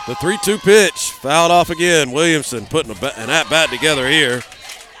 The 3-2 pitch, fouled off again. Williamson putting an at-bat together here.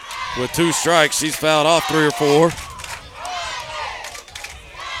 With 2 strikes, she's fouled off 3 or 4.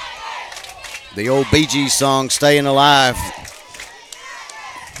 The old Bee Gees song, Staying Alive.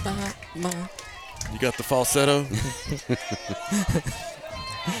 You got the falsetto?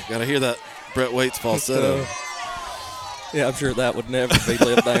 Got to hear that Brett Waits falsetto. Yeah, I'm sure that would never be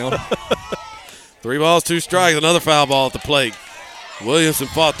lived down. 3 balls, 2 strikes, another foul ball at the plate. Williamson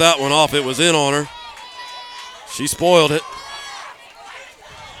fought that one off. It was in on her. She spoiled it.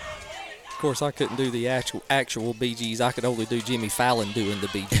 Of course, I couldn't do the actual Bee Gees. I could only do Jimmy Fallon doing the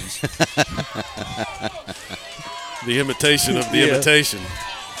Bee Gees. The imitation of the imitation.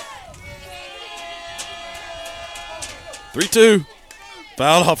 3-2.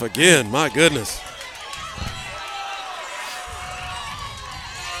 Fouled off again. My goodness.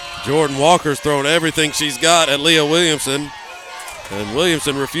 Jordan Walker's thrown everything she's got at Leah Williamson, and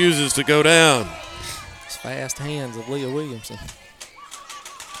Williamson refuses to go down. It's fast hands of Leah Williamson.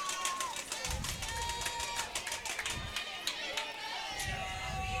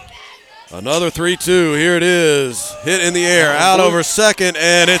 Another 3-2. Here it is. Hit in the air, out over second,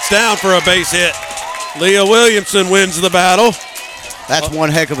 and it's down for a base hit. Leah Williamson wins the battle. That's one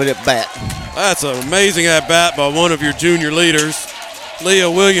heck of an at-bat. That's an amazing at-bat by one of your junior leaders.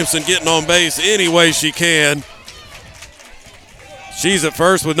 Leah Williamson getting on base any way she can. She's at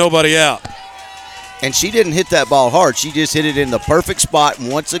first with nobody out. And she didn't hit that ball hard. She just hit it in the perfect spot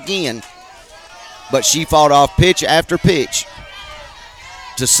once again. But she fought off pitch after pitch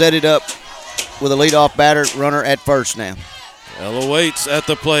to set it up with a leadoff batter runner at first now. Ella waits at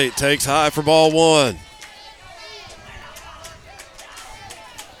the plate, takes high for ball 1.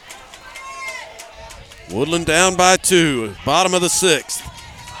 Woodland down by 2, bottom of the 6th.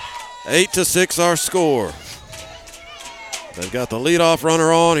 8-6 our score. They've got the leadoff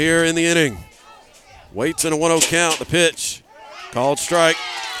runner on here in the inning. Waits in a 1-0 count. The pitch, called strike,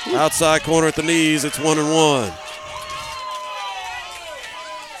 outside corner at the knees. It's 1-1.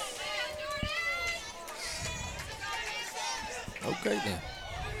 Okay then.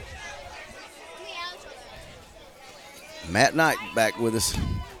 Matt Knight back with us.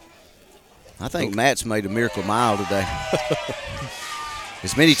 I think Matt's made a miracle mile today.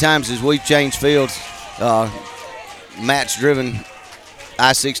 As many times as we've changed fields, Matt's driven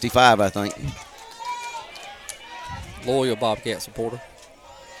I-65, I think. Loyal Bobcat supporter.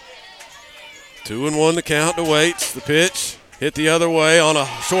 2-1 the count to Waits. The pitch hit the other way on a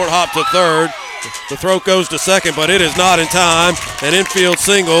short hop to third. The throw goes to second, but it is not in time. An infield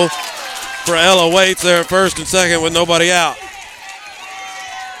single for Ella Waits there at first and second with nobody out.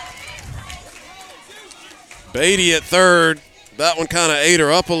 Beatty at third. That one kind of ate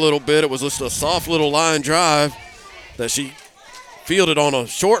her up a little bit. It was just a soft little line drive that she fielded on a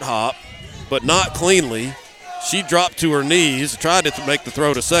short hop, but not cleanly. She dropped to her knees, tried to make the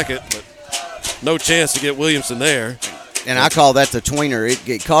throw to second, but no chance to get Williamson there. And I call that the tweener.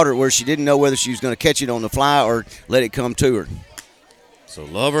 It caught her where she didn't know whether she was going to catch it on the fly or let it come to her. So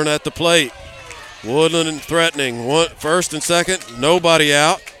Lovern at the plate. Woodland and threatening. First and second, nobody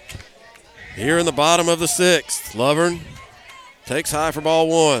out. Here in the bottom of the sixth, Lovern takes high for ball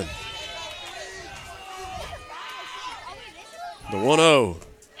one. The 1-0.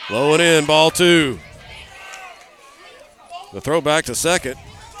 Low and in, ball two. The throw back to second.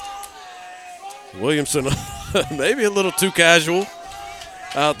 Williamson maybe a little too casual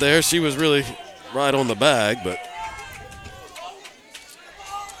out there. She was really right on the bag, but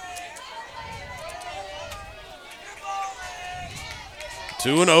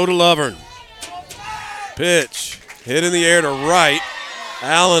two 2-0 to Lovern. Pitch hit in the air to right.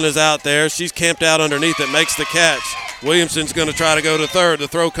 Allen is out there. She's camped out underneath it, makes the catch. Williamson's going to try to go to third. The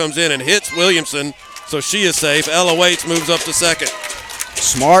throw comes in and hits Williamson, so she is safe. Ella Waits moves up to second.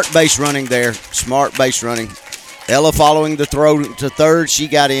 Smart base running there. Smart base running. Ella following the throw to third. She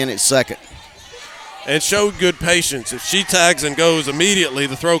got in at second. And showed good patience. If she tags and goes immediately,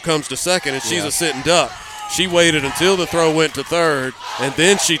 the throw comes to second, and she's a sitting duck. She waited until the throw went to third, and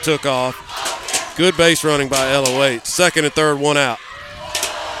then she took off. Good base running by Ella Waits. Second and third, one out.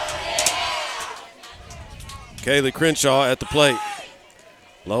 Kaylee Crenshaw at the plate.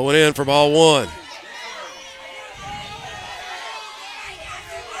 Low and in for ball one.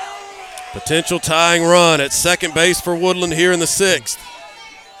 Potential tying run at second base for Woodland here in the sixth.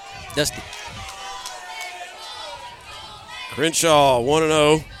 Dusty. Crenshaw,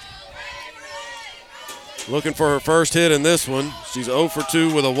 1-0. Looking for her first hit in this one. She's 0 for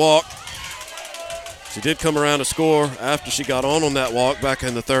 2 with a walk. She did come around to score after she got on that walk back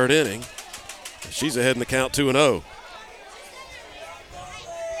in the third inning. She's ahead in the count 2-0.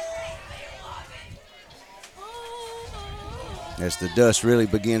 As the dust really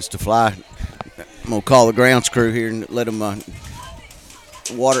begins to fly, I'm going to call the grounds crew here and let them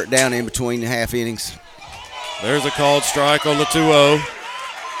water it down in between the half innings. There's a called strike on the 2-0.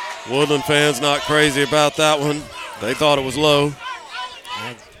 Woodland fans not crazy about that one. They thought it was low.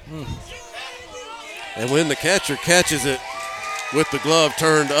 And when the catcher catches it with the glove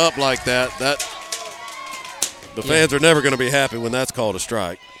turned up like that, the fans are never going to be happy when that's called a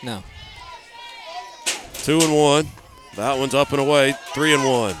strike. No. 2-1. That one's up and away,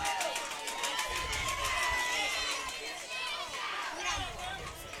 3-1.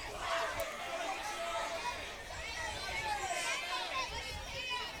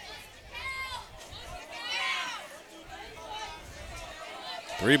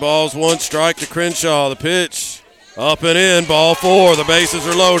 Three balls, one strike to Crenshaw. The pitch up and in, ball four. The bases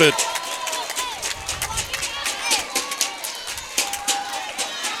are loaded.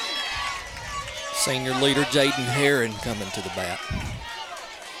 Senior leader Jaden Herron coming to the bat.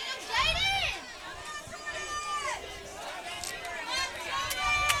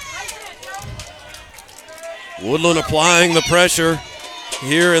 Woodland applying the pressure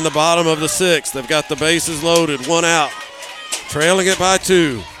here in the bottom of the sixth. They've got the bases loaded, one out. Trailing it by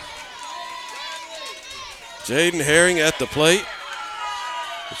 2. Jaden Herring at the plate.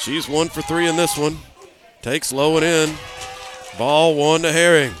 She's 1 for 3 in this one. Takes low and in. Ball 1 to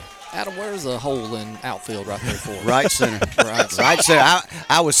Herring. Adam, where's the hole in outfield right there for? Right center. Right center.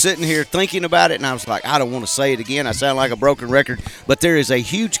 I was sitting here thinking about it, and I was like, I don't want to say it again. I sound like a broken record. But there is a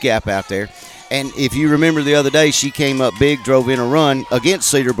huge gap out there. And if you remember the other day, she came up big, drove in a run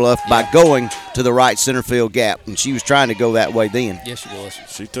against Cedar Bluff by going to the right center field gap. And she was trying to go that way then. Yes, she was.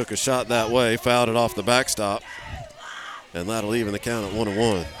 She took a shot that way, fouled it off the backstop. And that'll even the count at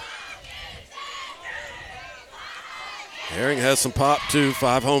 1-1. Herring has some pop, too.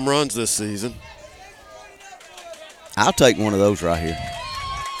 5 home runs this season. I'll take one of those right here.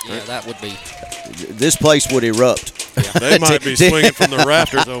 Yeah, that would be. This place would erupt. Yeah, they might be swinging from the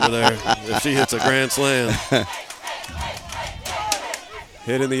rafters over there if she hits a grand slam.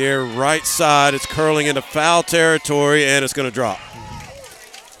 Hit in the air right side. It's curling into foul territory, and it's going to drop.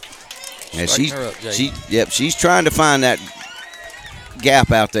 Yeah, she's trying to find that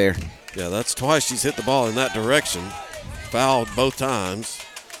gap out there. Yeah, that's twice she's hit the ball in that direction. Fouled both times.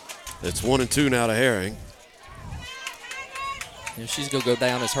 It's 1-2 now to Herring. Yeah, she's going to go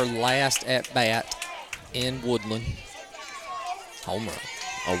down as her last at-bat in Woodland. Home run.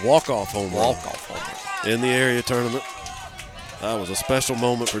 A walk-off home run. Walk-off home run. In the area tournament. That was a special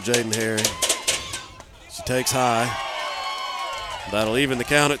moment for Jaden Herring. She takes high. That'll even the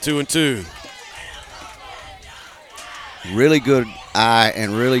count at 2-2. Really good eye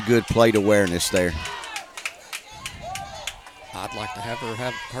and really good plate awareness there. I'd like to have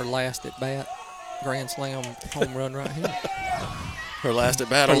her last at bat, grand slam home run right here. Her last at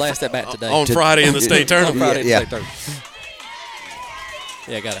bat. Her last at bat today. On Friday in the state tournament. On Friday in the state tournament.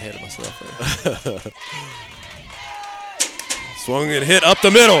 Yeah, I got ahead of myself there. Swung and hit up the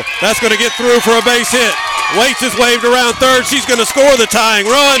middle. That's going to get through for a base hit. Waits is waved around third. She's going to score the tying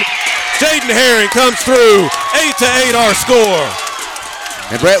run. Jaden Herring comes through. 8-8 our score.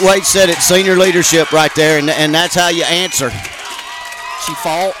 And Brett Waite said it, senior leadership right there, and that's how you answer. She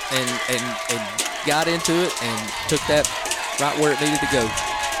fought and got into it and took that right where it needed to go.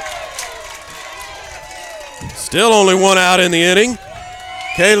 Still only one out in the inning.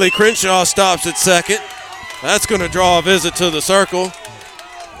 Kaylee Crenshaw stops at second. That's going to draw a visit to the circle.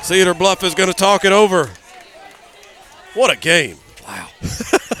 Cedar Bluff is going to talk it over. What a game. Wow.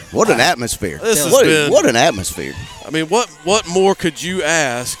 What an atmosphere. What an atmosphere. I mean, what more could you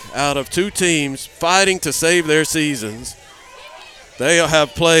ask out of two teams fighting to save their seasons? They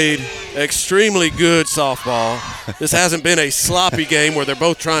have played extremely good softball. This hasn't been a sloppy game where they're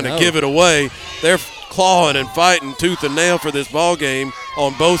both trying to give it away. They're clawing and fighting tooth and nail for this ball game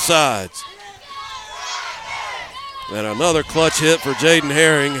on both sides. And another clutch hit for Jaden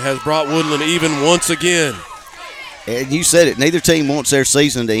Herring has brought Woodland even once again. And you said it. Neither team wants their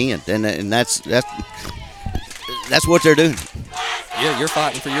season to end, and that's what they're doing. Yeah, you're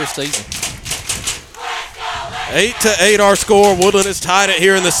fighting for your season. 8-8 our score. Woodland has tied it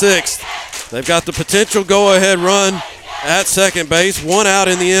here in the sixth. They've got the potential go-ahead run at second base. One out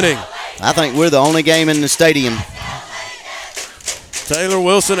in the inning. I think we're the only game in the stadium. Taylor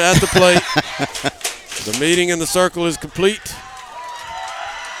Wilson at the plate. The meeting in the circle is complete.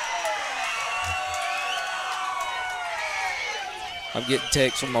 I'm getting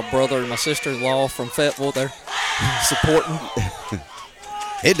texts from my brother and my sister-in-law from Fayetteville. They're supporting.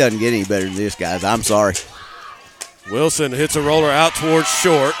 It doesn't get any better than this, guys. I'm sorry. Wilson hits a roller out towards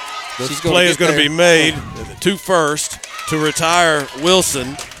short. This play is going to be made to first to retire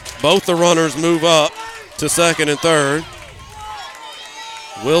Wilson. Both the runners move up to second and third.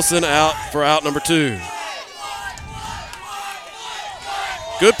 Wilson out for out number 2.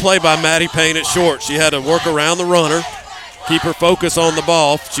 Good play by Maddie Payne at short. She had to work around the runner, keep her focus on the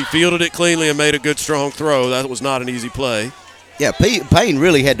ball. She fielded it cleanly and made a good, strong throw. That was not an easy play. Yeah, Payne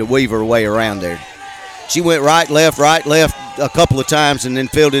really had to weave her way around there. She went right, left a couple of times and then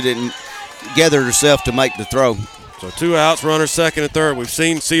fielded it and gathered herself to make the throw. So 2 outs, runner second and third. We've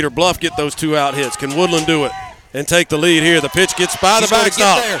seen Cedar Bluff get those 2-out hits. Can Woodland do it and take the lead here? The pitch gets by the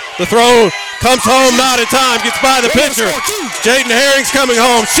backstop. The throw comes home, not in time, gets by the pitcher. Jaden Herring's coming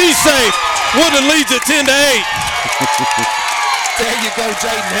home. She's safe. Woodland leads at 10-8. There you go,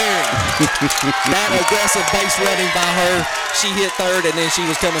 Jaden Herring. That aggressive base running by her. She hit third, and then she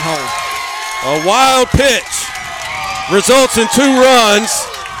was coming home. A wild pitch results in 2 runs.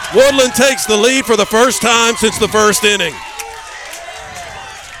 Woodland takes the lead for the first time since the first inning.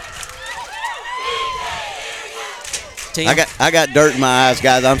 I got dirt in my eyes,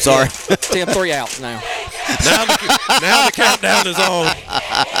 guys. I'm sorry. Tim, 3 outs now. Now the countdown is on.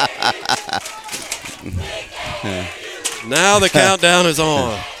 Now the countdown is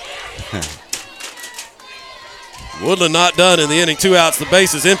on. Woodland not done in the inning. 2 outs. The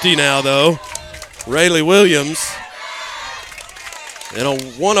base is empty now, though. Rayleigh Williams in a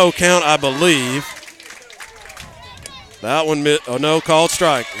 1-0 count, I believe. That one, no, called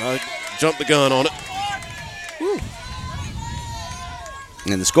strike. I jumped the gun on it.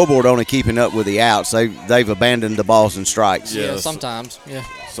 And the scoreboard only keeping up with the outs. They've abandoned the balls and strikes. Yeah, sometimes. Yeah.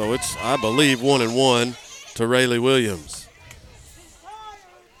 So it's, I believe, 1-1 to Rayleigh Williams.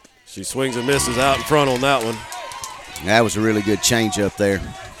 She swings and misses out in front on that one. That was a really good change up there.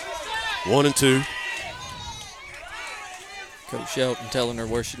 1-2. Coach Shelton telling her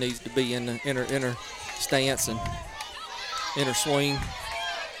where she needs to be in her stance and in her swing.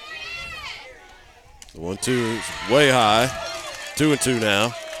 The 1-2 is way high. 2-2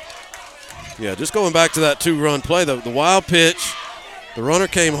 now. Yeah, just going back to that 2-run play, the wild pitch The runner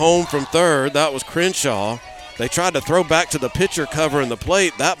came home from third. That was Crenshaw. They tried to throw back to the pitcher covering the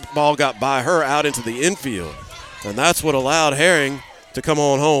plate. That ball got by her out into the infield. And that's what allowed Herring to come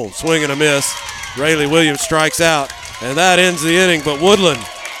on home. Swing and a miss. Rayleigh Williams strikes out. And that ends the inning. But Woodland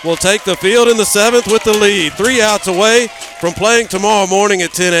will take the field in the 7th with the lead. 3 outs away from playing tomorrow morning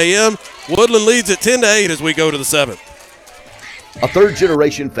at 10 a.m. Woodland leads at 10-8 as we go to the 7th. A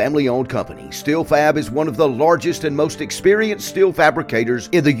third-generation family-owned company, Steel Fab is one of the largest and most experienced steel fabricators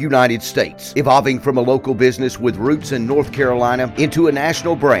in the United States, evolving from a local business with roots in North Carolina into a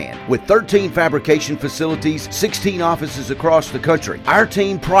national brand. With 13 fabrication facilities, 16 offices across the country, our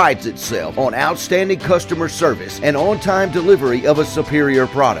team prides itself on outstanding customer service and on-time delivery of a superior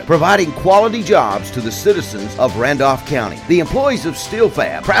product, providing quality jobs to the citizens of Randolph County. The employees of Steel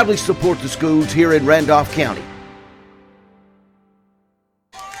Fab proudly support the schools here in Randolph County.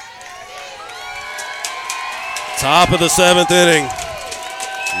 Top of the 7th inning.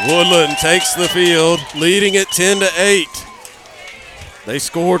 Woodland takes the field, leading at 10-8. They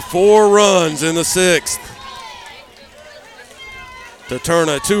scored 4 runs in the 6th to turn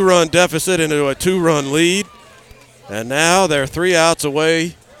a 2-run deficit into a 2-run lead. And now they're 3 outs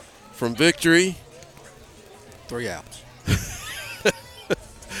away from victory. 3 outs.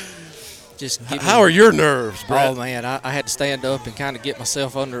 How are your nerves, Brett? Oh, man, I had to stand up and kind of get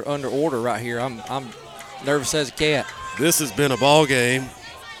myself under order right here. I'm nervous as a cat. This has been a ball game.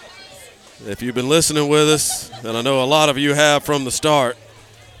 If you've been listening with us, and I know a lot of you have from the start,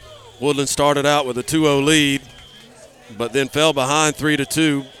 Woodland started out with a 2-0 lead, but then fell behind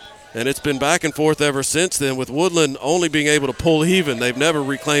 3-2, and it's been back and forth ever since then, with Woodland only being able to pull even. They've never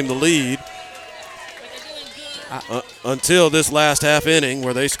reclaimed the lead until this last half inning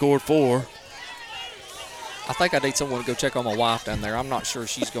where they scored 4. I think I need someone to go check on my wife down there. I'm not sure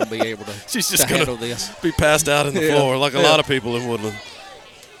she's going to be able to, she's just to handle this. Be passed out in the floor like a lot of people in Woodland.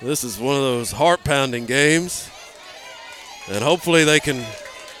 This is one of those heart-pounding games, and hopefully they can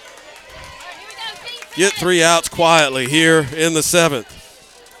get 3 outs quietly here in the 7th.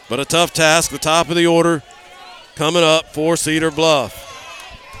 But a tough task, the top of the order coming up for Cedar Bluff.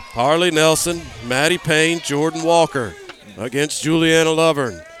 Harley Nelson, Maddie Payne, Jordan Walker against Juliana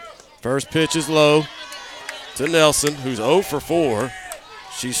Lovern. First pitch is low to Nelson, who's 0 for 4.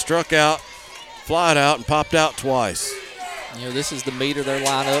 She struck out, flied out, and popped out twice. You know, this is the meat of their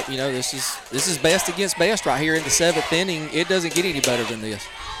lineup. You know, this is best against best right here in the 7th inning. It doesn't get any better than this.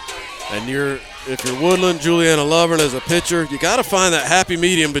 And if you're Woodland, Juliana Lovern as a pitcher, you got to find that happy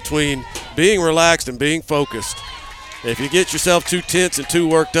medium between being relaxed and being focused. If you get yourself too tense and too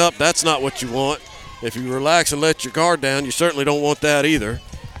worked up, that's not what you want. If you relax and let your guard down, you certainly don't want that either.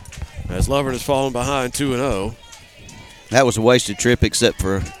 As Lovern has fallen behind 2-0. That was a wasted trip except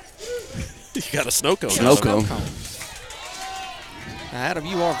for you got a snow cone. Snow cone. Now, Adam,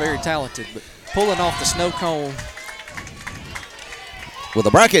 you are very talented, but pulling off the snow cone. Well,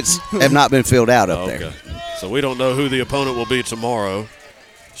 the brackets have not been filled out up there. So we don't know who the opponent will be tomorrow.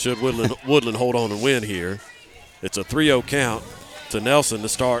 Should Woodland hold on and win here. It's a 3-0 count to Nelson to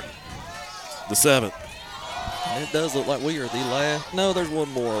start the 7th. And it does look like we are the last. No, there's one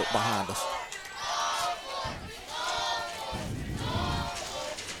more behind us.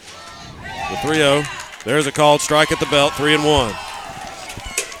 The 3-0. There's a called strike at the belt, 3-1.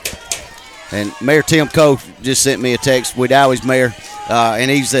 And Mayor Tim Coe just sent me a text. Wedowie's mayor, and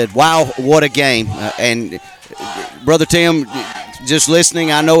he said, "Wow, what a game!" And Brother Tim, just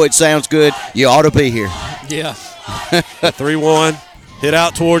listening, I know it sounds good. You ought to be here. Yeah. 3-1. Hit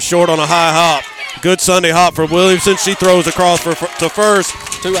out towards short on a high hop. Good Sunday hop for Williamson. She throws across to first.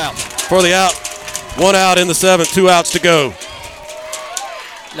 2 outs. For the out. 1 out in the 7th, 2 outs to go.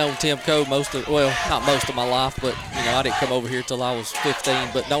 Known Tim Coe not most of my life, but you know I didn't come over here till I was 15,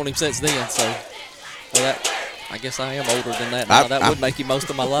 but known him since then. So that I guess I am older than that now. That would make you most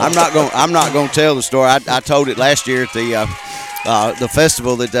of my life. I'm not going to tell the story. I told it last year at the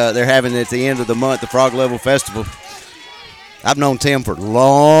festival that they're having at the end of the month, the Frog Level Festival. I've known Tim for a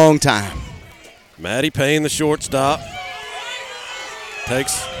long time. Maddie Payne, the shortstop,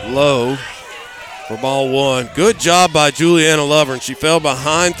 takes low for ball 1. Good job by Juliana Lovern. She fell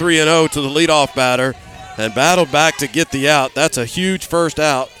behind 3-0 to the leadoff batter and battled back to get the out. That's a huge first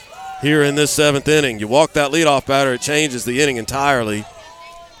out here in this 7th inning. You walk that leadoff batter, it changes the inning entirely.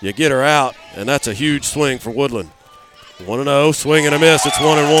 You get her out, and that's a huge swing for Woodland. 1-0, swing and a miss. It's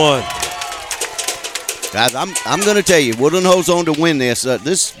 1-1. Guys, I'm going to tell you, Woodland holds on to win this.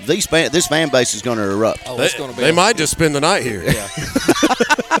 This fan base is going to erupt. Oh, it's going to be. They might just spend the night here. Yeah.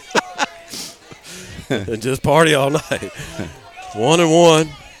 And just party all night. 1-1,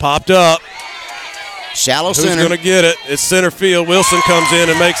 popped up. Shallow Who's center. going to get it? It's center field. Wilson comes in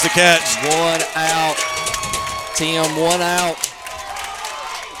and makes the catch. 1 out. Tim, 1 out.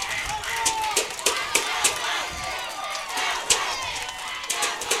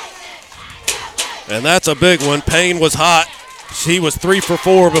 And that's a big one. Payne was hot. He was 3 for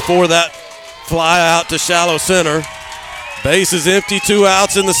 4 before that fly out to shallow center. Base is empty, 2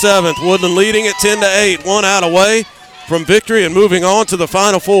 outs in the 7th. Woodland leading at 10-8. 1 out away from victory and moving on to the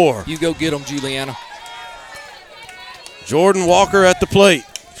Final Four. You go get them, Juliana. Jordan Walker at the plate.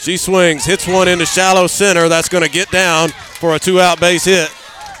 She swings, hits one into shallow center. That's going to get down for a 2-out base hit.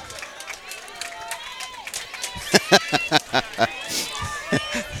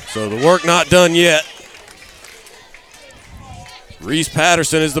 So the work not done yet. Reese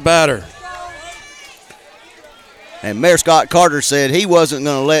Patterson is the batter. And Mayor Scott Carter said he wasn't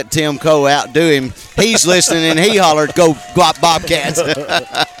going to let Tim Coe outdo him. He's listening, and he hollered, "Go Bobcats."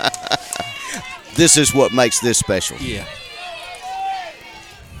 This is what makes this special. Yeah.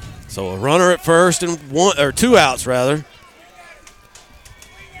 So a runner at first and 2 outs rather.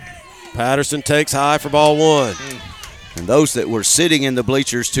 Patterson takes high for ball 1. And those that were sitting in the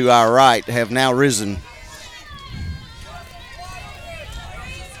bleachers to our right have now risen.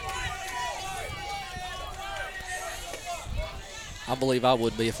 I believe I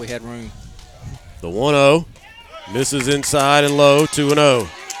would be if we had room. The 1-0 misses inside and low, 2-0.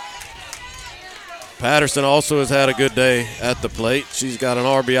 Patterson also has had a good day at the plate. She's got an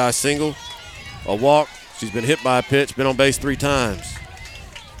RBI single, a walk. She's been hit by a pitch, been on base 3 times.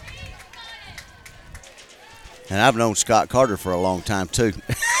 And I've known Scott Carter for a long time, too.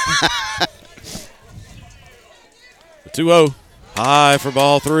 The 2-0, high for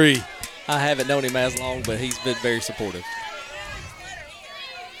ball 3. I haven't known him as long, but he's been very supportive.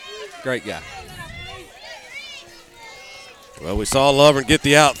 Great guy. Well, we saw Lovern get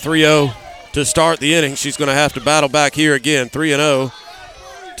the out 3-0 to start the inning. She's going to have to battle back here again, 3-0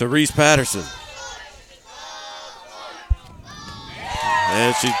 to Reese Patterson.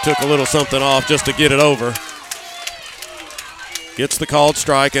 And she took a little something off just to get it over. Gets the called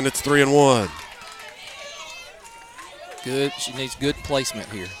strike, and it's 3-1. Good. She needs good placement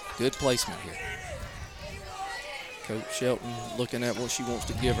here. Good placement here. Coach Shelton looking at what she wants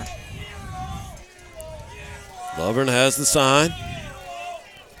to give her. Lovern has the sign.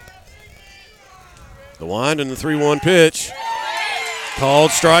 The wind and the 3-1 pitch.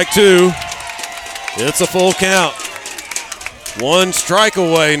 Called strike 2. It's a full count. 1 strike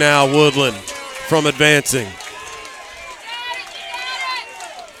away now, Woodland, from advancing.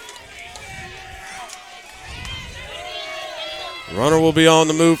 Runner will be on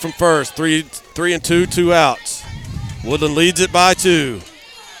the move from first. 3-2, 2 outs. Woodland leads it by 2.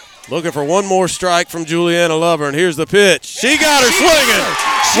 Looking for one more strike from Juliana Lovern. Here's the pitch. She got her swinging.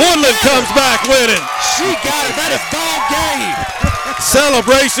 Woodland comes back winning. She got it. That is ball game.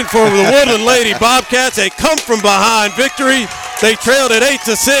 Celebration for the Woodland Lady Bobcats. A come-from-behind victory. They trailed at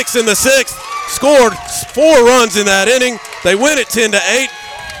 8-6 in the 6th. Scored 4 runs in that inning. They win at 10-8.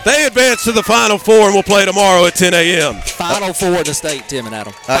 They advance to the Final Four and will play tomorrow at 10 a.m. Final Four in the state, Tim and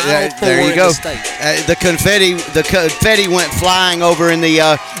Adam. There you go. The confetti went flying over in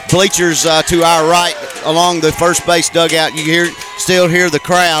the bleachers to our right along the first base dugout. You still hear the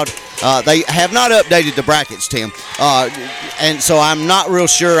crowd. They have not updated the brackets, Tim, and so I'm not real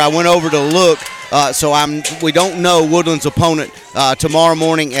sure. I went over to look. We don't know Woodland's opponent tomorrow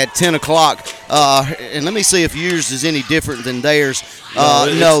morning at 10 o'clock. And let me see if yours is any different than theirs.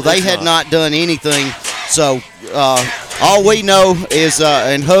 No, they had not done anything. So all we know is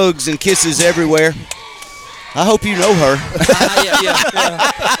and hugs and kisses everywhere. I hope you know her.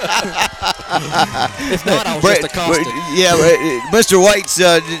 If not, I was just accosted. Yeah, Mr. Waits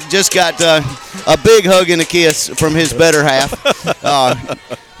just got a big hug and a kiss from his better half.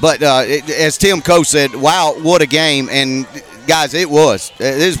 But as Tim Coe said, wow, what a game. And, guys, this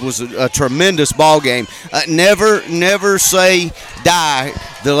was a tremendous ball game. Never say die.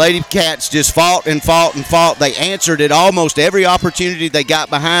 The Lady Cats just fought and fought and fought. They answered at almost every opportunity they got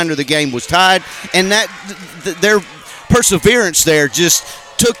behind or the game was tied. And their perseverance there just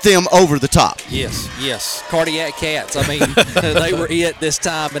took them over the top. Yes. Cardiac Cats. I mean, they were it this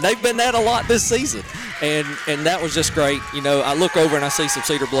time, and they've been that a lot this season. And that was just great. You know, I look over and I see some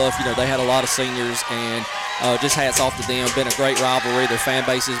Cedar Bluff. You know, they had a lot of seniors, and just hats off to them. Been a great rivalry. Their fan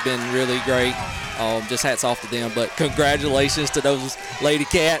base has been really great. Just hats off to them. But congratulations to those Lady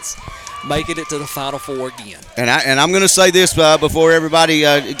Cats making it to the Final Four again. And I'm going to say this before everybody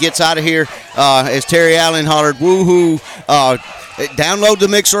gets out of here. As Terry Allen hollered, woohoo, download the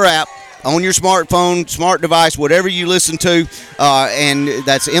Mixer app. on your smartphone, smart device, whatever you listen to, and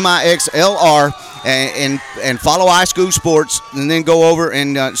that's MIXLR, and follow iSchool Sports, and then go over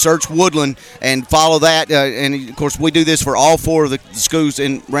and search Woodland and follow that. And, of course, we do this for all 4 of the schools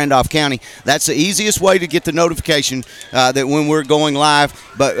in Randolph County. That's the easiest way to get the notification that when we're going live.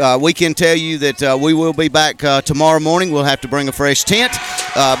 But we can tell you that we will be back tomorrow morning. We'll have to bring a fresh tent,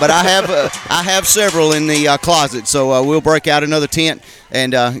 but I have several in the closet, so we'll break out another tent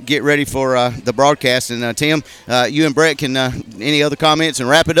and get ready for the broadcast. And Tim, you and Brett can any other comments and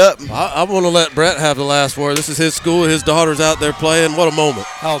wrap it up? I want to let Brett have the last word. This is his school. His daughter's out there playing. What a moment.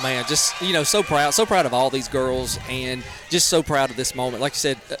 Oh, man, just, so proud of all these girls, and just so proud of this moment. Like you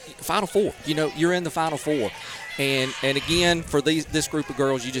said, Final Four. You're in the Final Four. And again, for this group of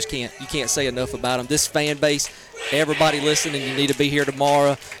girls, you can't say enough about them. This fan base, everybody listening, you need to be here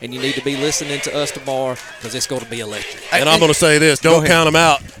tomorrow, and you need to be listening to us tomorrow, because it's going to be electric. And I'm going to say this, don't count them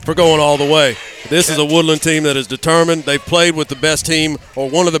out for going all the way. This is a Woodland team that is determined. They've played with the best team, or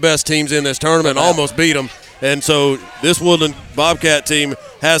one of the best teams in this tournament, and almost beat them. And so this Woodland Bobcat team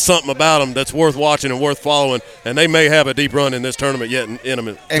has something about them that's worth watching and worth following, and they may have a deep run in this tournament yet in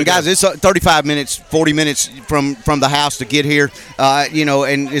them. And, guys, it's 35 minutes, 40 minutes from the house to get here,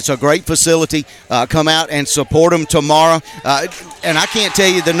 and it's a great facility. Come out and support them tomorrow. And I can't tell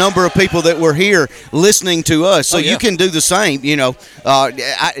you the number of people that were here listening to us, so you can do the same.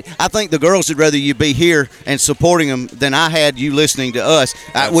 I think the girls would rather you be here and supporting them than I had you listening to us.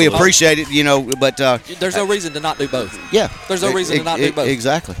 We appreciate it, but there's no reason to not do both. Yeah. There's no reason to not do both.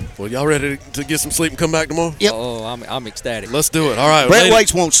 Exactly. Well, y'all ready to get some sleep and come back tomorrow? Yep. Oh, I'm ecstatic. Let's do it. All right. Brett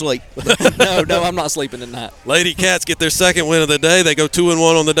Waits won't sleep. No, I'm not sleeping tonight. Lady Cats get their second win of the day. They go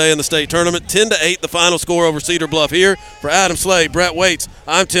 2-1 on the day in the state tournament. 10-8, the final score over Cedar Bluff here. For Adam Slade, Brett Waits,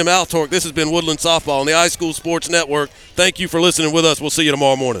 I'm Tim Altork. This has been Woodland Softball on the iSchool Sports Network. Thank you for listening with us. We'll see you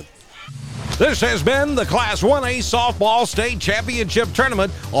tomorrow morning. This has been the Class 1A Softball State Championship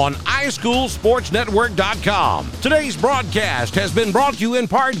Tournament on iSchoolSportsNetwork.com. Today's broadcast has been brought to you in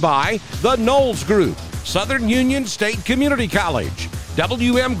part by the Knowles Group, Southern Union State Community College,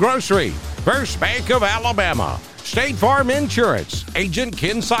 WM Grocery, First Bank of Alabama, State Farm Insurance, Agent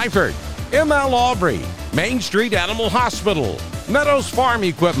Ken Seifert, ML Aubrey, Main Street Animal Hospital, Meadows Farm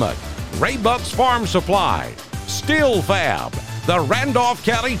Equipment, Ray Buck's Farm Supply, Steel Fab, the Randolph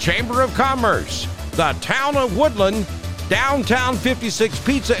County Chamber of Commerce, the Town of Woodland, Downtown 56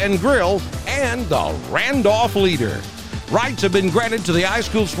 Pizza and Grill, and the Randolph Leader. Rights have been granted to the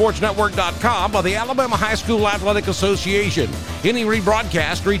iSchoolSportsNetwork.com by the Alabama High School Athletic Association. Any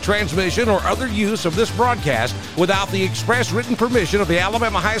rebroadcast, retransmission, or other use of this broadcast without the express written permission of the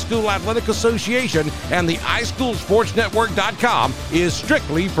Alabama High School Athletic Association and the iSchoolSportsNetwork.com is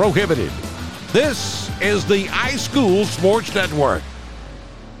strictly prohibited. This is the iSchool Sports Network.